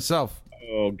 That there in itself.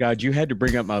 Oh, God, you had to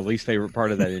bring up my least favorite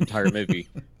part of that entire movie.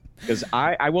 Because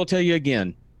I will tell you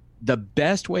again, the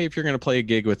best way if you're going to play a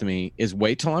gig with me is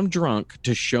wait till I'm drunk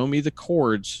to show me the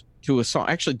chords to a song.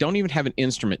 Actually, don't even have an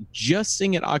instrument. Just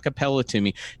sing it a cappella to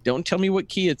me. Don't tell me what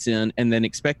key it's in, and then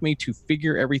expect me to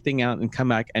figure everything out and come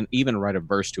back and even write a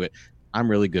verse to it.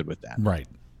 I'm really good with that. Right.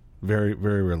 Very,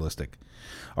 very realistic.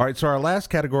 All right, so our last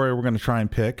category we're going to try and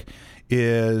pick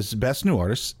is Best New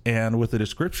Artist, and with a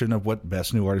description of what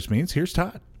Best New Artist means, here's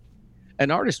Todd.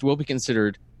 An artist will be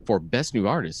considered for Best New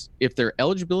Artist if their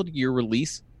eligibility year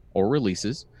release or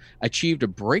releases achieved a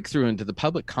breakthrough into the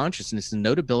public consciousness and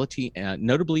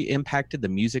notably impacted the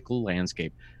musical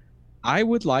landscape. I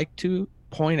would like to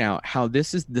point out how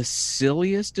this is the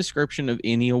silliest description of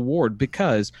any award,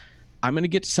 because I'm going to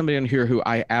get to somebody on here who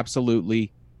I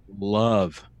absolutely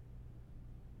love.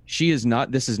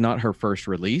 This is not her first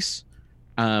release.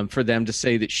 For them to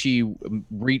say that she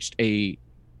reached a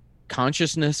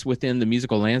consciousness within the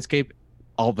musical landscape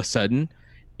all of a sudden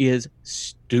is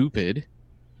stupid.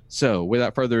 So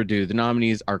without further ado, the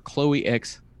nominees are Chloe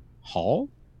X Hall.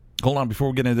 Hold on, before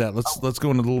we get into that, let's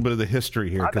go into a little bit of the history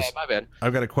here, because my bad.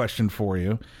 I've got a question for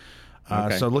you.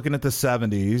 Okay. So looking at the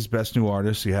 70s, Best New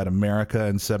Artist, you had America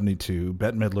in 72,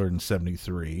 Bette Midler in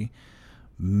 73,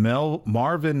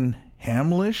 Marvin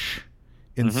Hamlish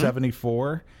in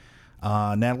 74,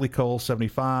 Natalie Cole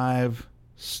 75,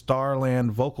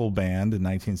 Starland Vocal Band in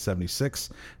 1976,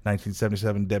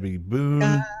 1977 Debbie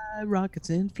Boone, Rockets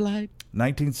in Flight,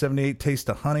 1978 Taste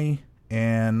of Honey,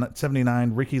 And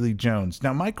 79, Ricky Lee Jones.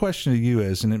 Now, my question to you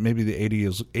is, and it maybe the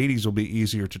 80s will be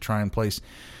easier to try and place.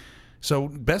 So,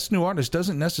 best new artist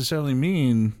doesn't necessarily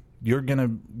mean you're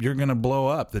gonna blow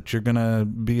up, that you're gonna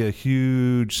be a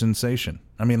huge sensation.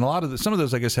 I mean, some of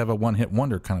those, I guess, have a one-hit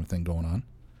wonder kind of thing going on.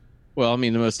 Well, I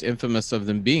mean, the most infamous of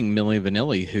them being Milli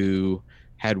Vanilli, who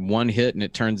had one hit, and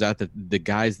it turns out that the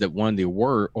guys that won the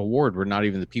award were not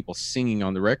even the people singing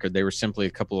on the record. They were simply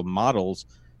a couple of models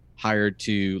hired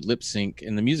to lip sync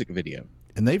in the music video.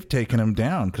 And they've taken them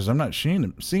down because I'm not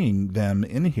seeing them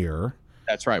in here.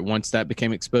 That's right. Once that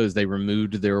became exposed, they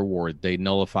removed their award. They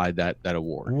nullified that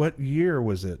award. What year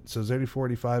was it? So it's 84,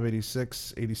 85,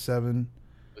 86, 87.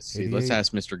 Let's see. Let's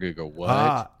ask Mr. Google.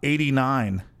 What?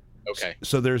 89. Okay.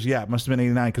 So it must have been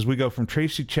 89 because we go from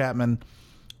Tracy Chapman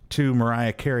to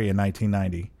Mariah Carey in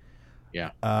 1990.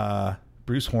 Yeah.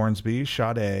 Bruce Hornsby,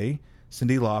 Sade,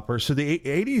 Cyndi Lauper. So the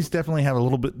 80s definitely have a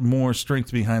little bit more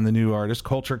strength behind the new artists.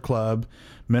 Culture Club,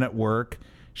 Men at Work,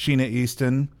 Sheena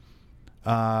Easton,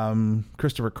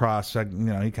 Christopher Cross.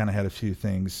 He kind of had a few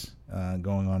things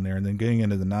going on there. And then getting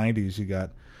into the 90s, you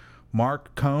got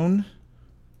Mark Cohn.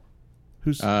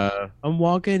 Who's I'm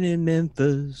walking in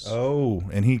Memphis. Oh,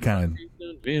 and he kind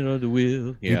of the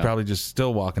wheel. Yeah. He probably just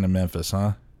still walking to Memphis,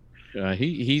 huh?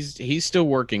 He's still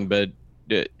working, but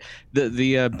the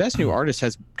best new artist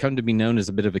has come to be known as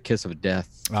a bit of a kiss of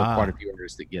death for quite a few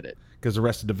artists that get it. Because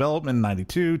Arrested Development in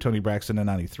 92, Tony Braxton in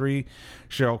 93,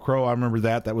 Sheryl Crow, I remember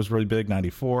that was really big,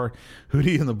 94,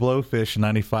 Hootie and the Blowfish in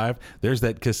 95. There's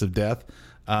that kiss of death.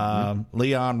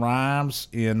 Leon Rimes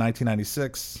in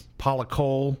 1996, Paula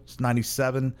Cole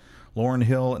 97, Lauryn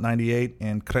Hill at 98,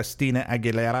 and Christina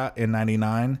Aguilera in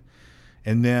 99.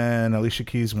 And then Alicia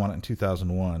Keys won it in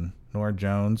 2001. Norah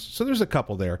Jones. So there's a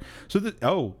couple there.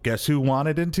 So guess who won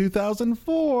it in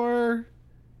 2004?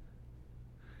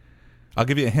 I'll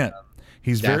give you a hint.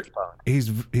 He's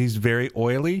very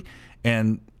oily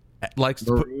and likes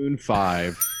to Maroon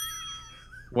 5.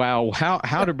 Wow,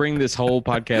 how to bring this whole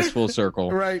podcast full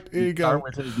circle. Right, here you go. Start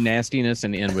with his nastiness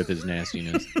and end with his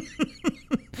nastiness.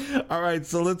 All right,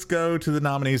 so let's go to the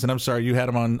nominees. And I'm sorry, you had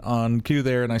them on cue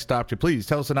there, and I stopped you. Please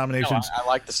tell us the nominations. No, I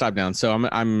like the stop down. So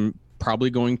I'm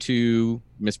probably going to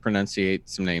mispronunciate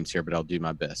some names here, but I'll do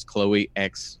my best. Chloe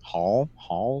X.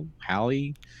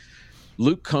 Halle,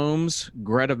 Luke Combs,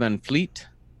 Greta Van Fleet,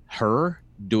 Her,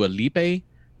 Dua Lipa,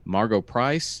 Margot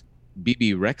Price,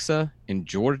 BB Rexa, and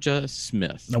Georgia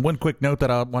Smith. Now, one quick note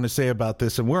that I want to say about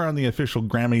this, and we're on the official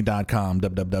Grammy.com,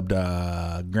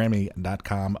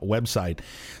 Grammy.com website.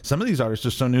 Some of these artists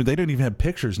are so new, they don't even have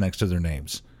pictures next to their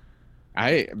names.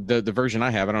 The version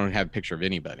I don't have a picture of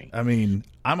anybody. I mean,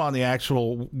 I'm on the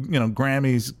actual,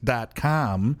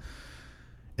 Grammys.com,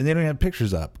 and they don't have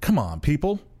pictures up. Come on,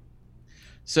 people.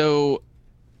 So,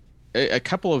 a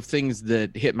couple of things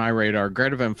that hit my radar.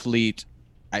 Greta Van Fleet,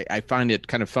 I find it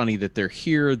kind of funny that they're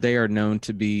here. They are known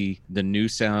to be the new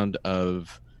sound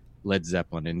of Led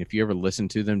Zeppelin. And if you ever listen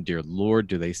to them, dear Lord,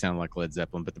 do they sound like Led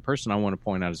Zeppelin. But the person I want to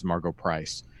point out is Margot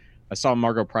Price. I saw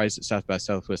Margot Price at South by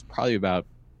Southwest probably about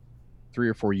 3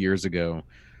 or 4 years ago.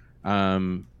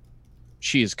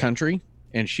 She is country,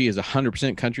 and she is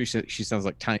 100% country. She sounds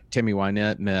like Tammy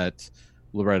Wynette, met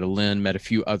Loretta Lynn, met a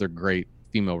few other great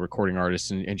female recording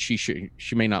artists, and she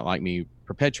may not like me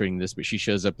perpetuating this, but she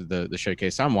shows up at the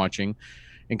showcase I'm watching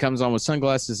and comes on with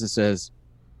sunglasses and says,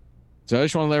 "So I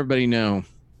just want to let everybody know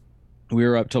we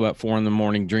were up till about 4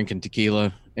 a.m. drinking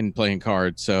tequila and playing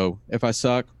cards. So if I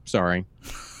suck, sorry."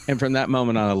 And from that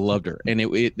moment on, I loved her, and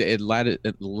it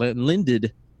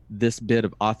lended this bit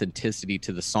of authenticity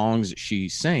to the songs that she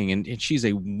sang, and she's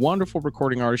a wonderful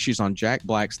recording artist. She's on Jack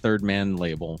Black's Third Man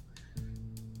label.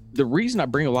 The reason I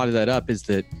bring a lot of that up is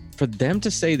that for them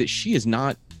to say that she's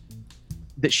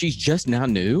just now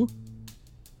new,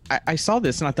 I saw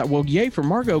this and I thought, well, yay for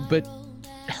Margot, but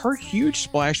her huge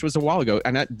splash was a while ago.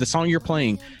 And the song you're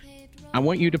playing, I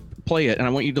want you to play it and I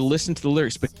want you to listen to the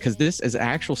lyrics, because this is an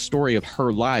actual story of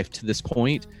her life to this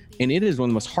point, and it is one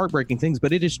of the most heartbreaking things,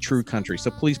 but it is true country.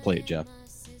 So please play it, Jeff.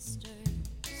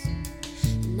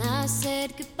 And I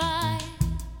said goodbye,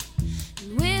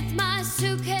 and with my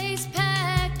suitcase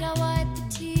packed, I wiped the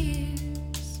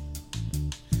tears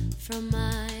from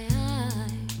my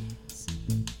eyes.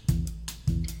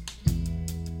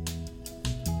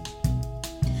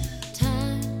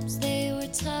 Times they were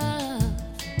tough,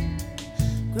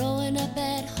 growing up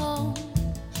at home.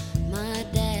 My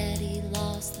daddy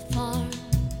lost the farm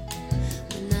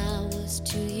when I was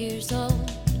 2 years old.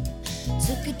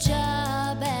 Took a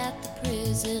job at the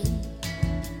prison,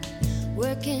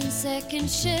 working second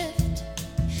shift,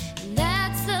 and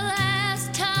that's the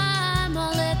last time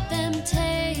I'll let them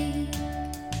take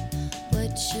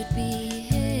what should be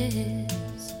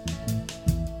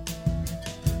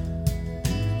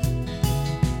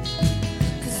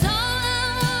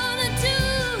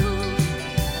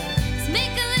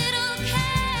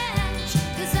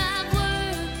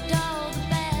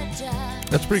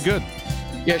That's pretty good.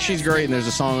 Yeah, she's great, and there's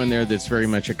a song in there that's very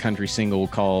much a country single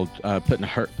called "Put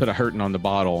a Hurtin' on the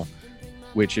Bottle,"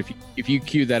 which if you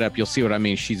cue that up, you'll see what I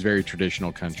mean. She's very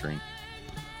traditional country.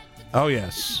 Oh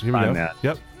yes, here we Find go. that.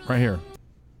 Yep, right here.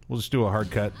 We'll just do a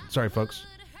hard cut. Sorry, folks.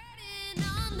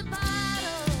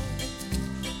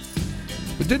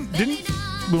 But didn't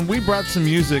when we brought some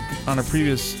music on a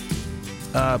previous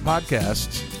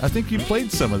podcast, I think you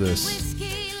played some of this.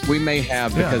 We may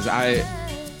have, because I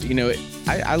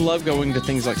love going to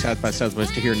things like South by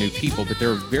Southwest to hear new people, but there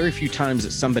are very few times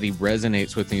that somebody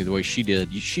resonates with me the way she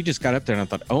did. She just got up there and I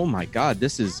thought, oh my God,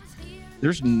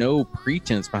 there's no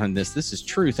pretense behind this. This is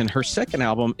truth. And her second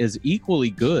album is equally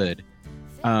good.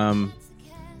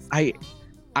 I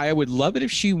would love it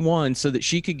if she won so that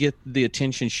she could get the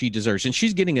attention she deserves. And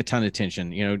she's getting a ton of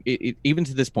attention. Even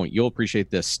to this point, you'll appreciate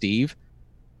this. Steve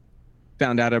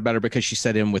found out about her because she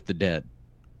sat in with the Dead.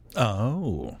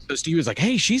 Oh. So Steve was like,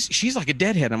 hey, she's like a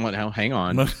deadhead. I'm like, oh, hang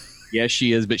on. Yes,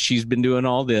 she is, but she's been doing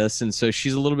all this. And so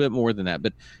she's a little bit more than that.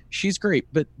 But she's great.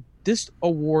 But this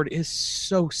award is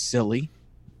so silly.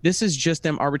 This is just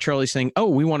them arbitrarily saying, oh,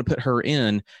 we want to put her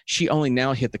in. She only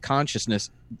now hit the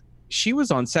consciousness. She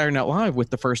was on Saturday Night Live with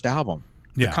the first album.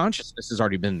 Yeah. The consciousness has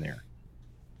already been there.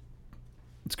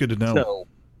 It's good to know. So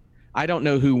I don't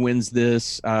know who wins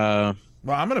this. Well,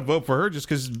 I'm going to vote for her just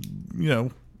because,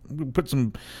 put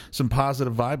some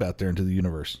positive vibe out there into the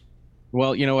universe.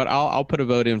 Well, you know what? I'll put a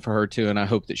vote in for her too, and I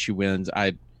hope that she wins.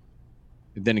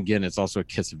 Then again, it's also a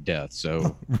kiss of death.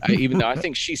 So even though I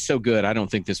think she's so good, I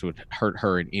don't think this would hurt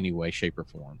her in any way, shape, or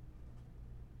form.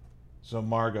 So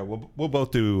Margot, we'll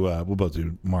both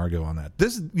do Margot on that.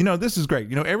 This is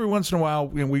great. Every once in a while,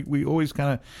 we always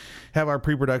kind of have our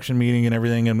pre-production meeting and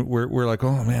everything, and we're like,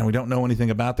 oh man, we don't know anything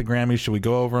about the Grammys. Should we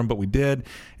go over them? But we did,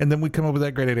 and then we come up with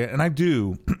that great idea. And I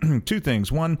do two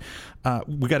things. One,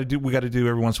 we got to do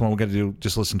every once in a while. We got to do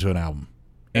just listen to an album.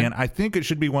 And I think it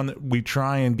should be one that we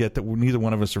try and get that neither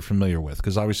one of us are familiar with,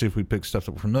 because obviously if we pick stuff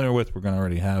that we're familiar with, we're going to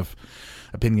already have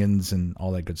opinions and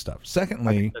all that good stuff.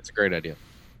 Secondly, that's a great idea.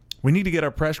 We need to get our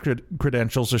press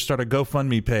credentials or start a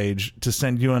GoFundMe page to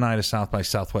send you and I to South by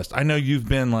Southwest. I know you've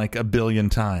been like a billion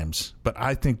times, but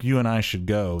I think you and I should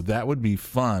go. That would be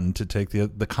fun to take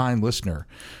the kind listener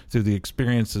through the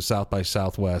experience of South by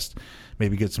Southwest,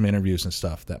 maybe get some interviews and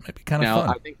stuff. That might be kind of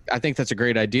fun. I think that's a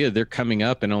great idea. They're coming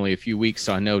up in only a few weeks,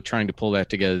 so I know trying to pull that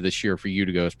together this year for you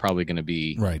to go is probably going to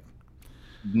be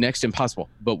next impossible.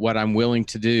 But what I'm willing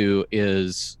to do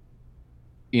is,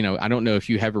 I don't know if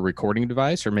you have a recording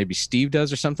device or maybe Steve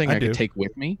does or something I could take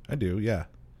with me. I do, yeah.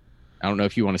 I don't know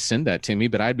if you want to send that to me,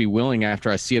 but I'd be willing after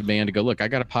I see a band to go, look, I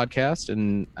got a podcast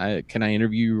and can I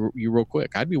interview you real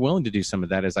quick? I'd be willing to do some of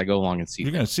that as I go along and see.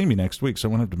 You're going to see me next week, so I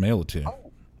won't have to mail it to you.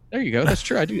 Oh, there you go. That's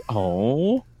true. I do.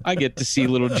 Oh, I get to see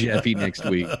little Jeffy next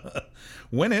week.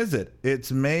 When is it? It's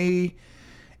May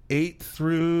 8th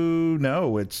through,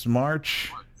 no, it's March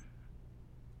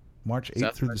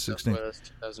 8th through the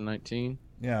 16th. 2019.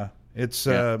 Yeah, it's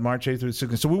March 8th through the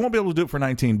 16th. So we won't be able to do it for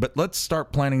 19, but let's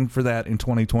start planning for that in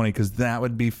 2020 because that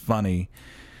would be funny.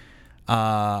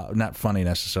 Not funny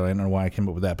necessarily. I don't know why I came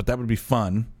up with that, but that would be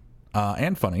fun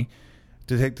and funny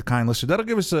to take the kind listener. That'll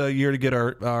give us a year to get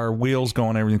our wheels going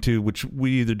and everything too, which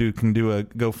we either can do a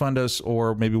GoFund us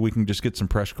or maybe we can just get some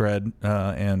press cred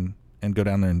and go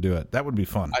down there and do it. That would be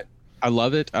fun. I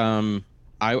love it.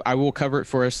 I will cover it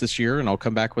for us this year, and I'll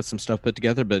come back with some stuff put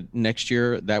together. But next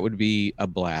year, that would be a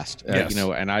blast. Yes.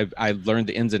 And I've learned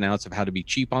the ins and outs of how to be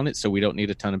cheap on it, so we don't need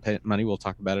a ton of money. We'll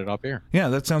talk about it off air. Yeah,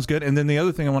 that sounds good. And then the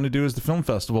other thing I want to do is the film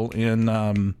festival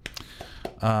in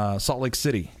Salt Lake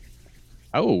City.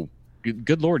 Oh,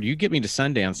 good Lord. You get me to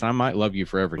Sundance, and I might love you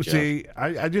forever, Jeff. See,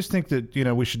 I just think that,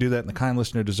 we should do that, and the kind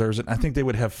listener deserves it. I think they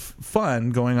would have fun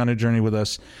going on a journey with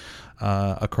us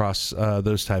across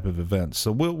those type of events.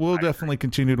 So we'll definitely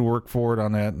continue to work forward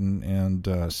on that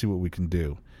and see what we can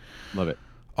do. Love it.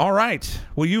 All right.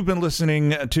 Well, you've been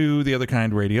listening to The Other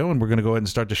Kind Radio, and we're going to go ahead and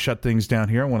start to shut things down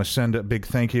here. I want to send a big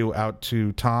thank you out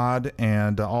to Todd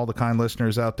and all the kind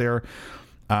listeners out there.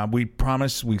 We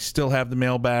promise we still have the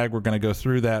mailbag. We're going to go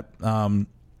through that.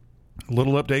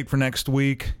 Little update for next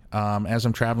week. As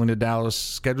I'm traveling to Dallas,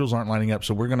 schedules aren't lining up,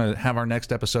 so we're going to have our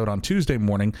next episode on Tuesday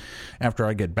morning after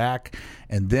I get back.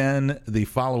 And then the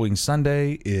following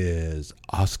Sunday is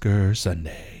Oscar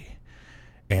Sunday.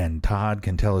 And Todd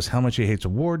can tell us how much he hates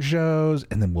award shows,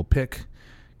 and then we'll pick.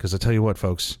 Because I'll tell you what,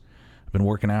 folks, I've been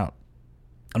working out.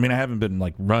 I mean, I haven't been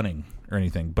like running or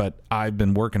anything, but I've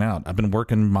been working out. I've been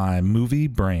working my movie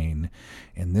brain,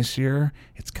 and this year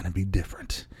it's going to be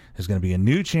different. There's going to be a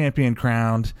new champion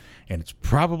crowned, and it's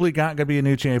probably not going to be a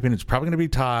new champion. It's probably going to be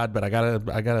Todd, but I gotta,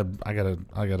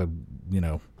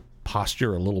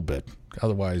 posture a little bit.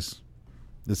 Otherwise,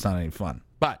 it's not any fun.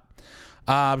 But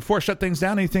before I shut things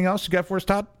down, anything else you got for us,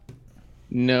 Todd?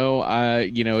 No,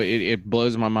 it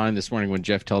blows my mind this morning when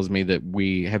Jeff tells me that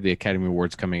we have the Academy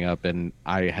Awards coming up, and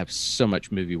I have so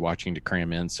much movie watching to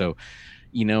cram in. So,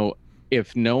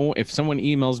 if someone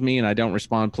emails me and I don't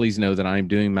respond, please know that I'm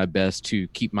doing my best to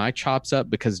keep my chops up,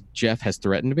 because Jeff has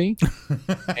threatened me,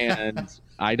 and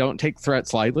I don't take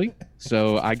threats lightly.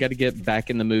 So I got to get back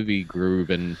in the movie groove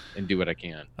and do what I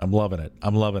can. I'm loving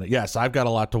it. Yes, I've got a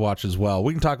lot to watch as well.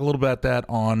 We can talk a little about that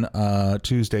on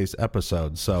Tuesday's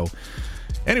episode. So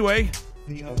anyway,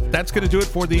 that's going to do it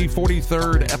for the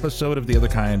 43rd episode of The Other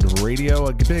Kind Radio.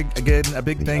 A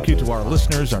big thank you to our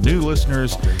listeners, our new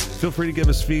listeners. Feel free to give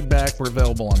us feedback. We're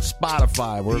available on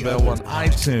Spotify. We're available on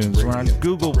iTunes. We're on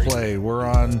Google Play. We're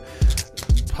on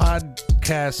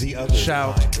Podcast,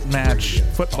 Shout, Match,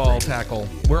 Football, Tackle.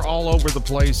 We're all over the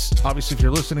place. Obviously, if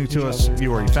you're listening to us,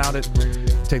 you already found it.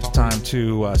 Take the time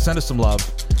to send us some love,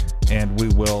 and we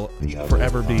will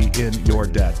forever be in your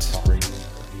debt.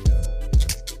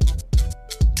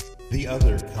 The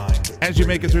other kind. As you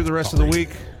make it through the rest of the week,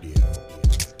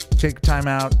 take time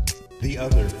out. The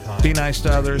other kind. Be nice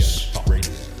to others.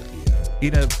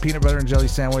 Eat a peanut butter and jelly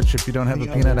sandwich if you don't have a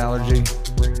peanut allergy.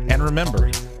 And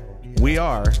remember, we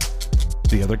are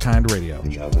The Other Kind Radio.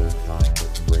 The other kind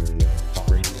of radio.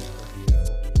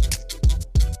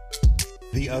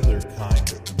 The other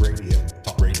kind of radio.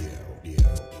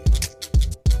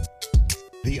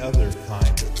 The other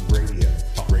kind of radio.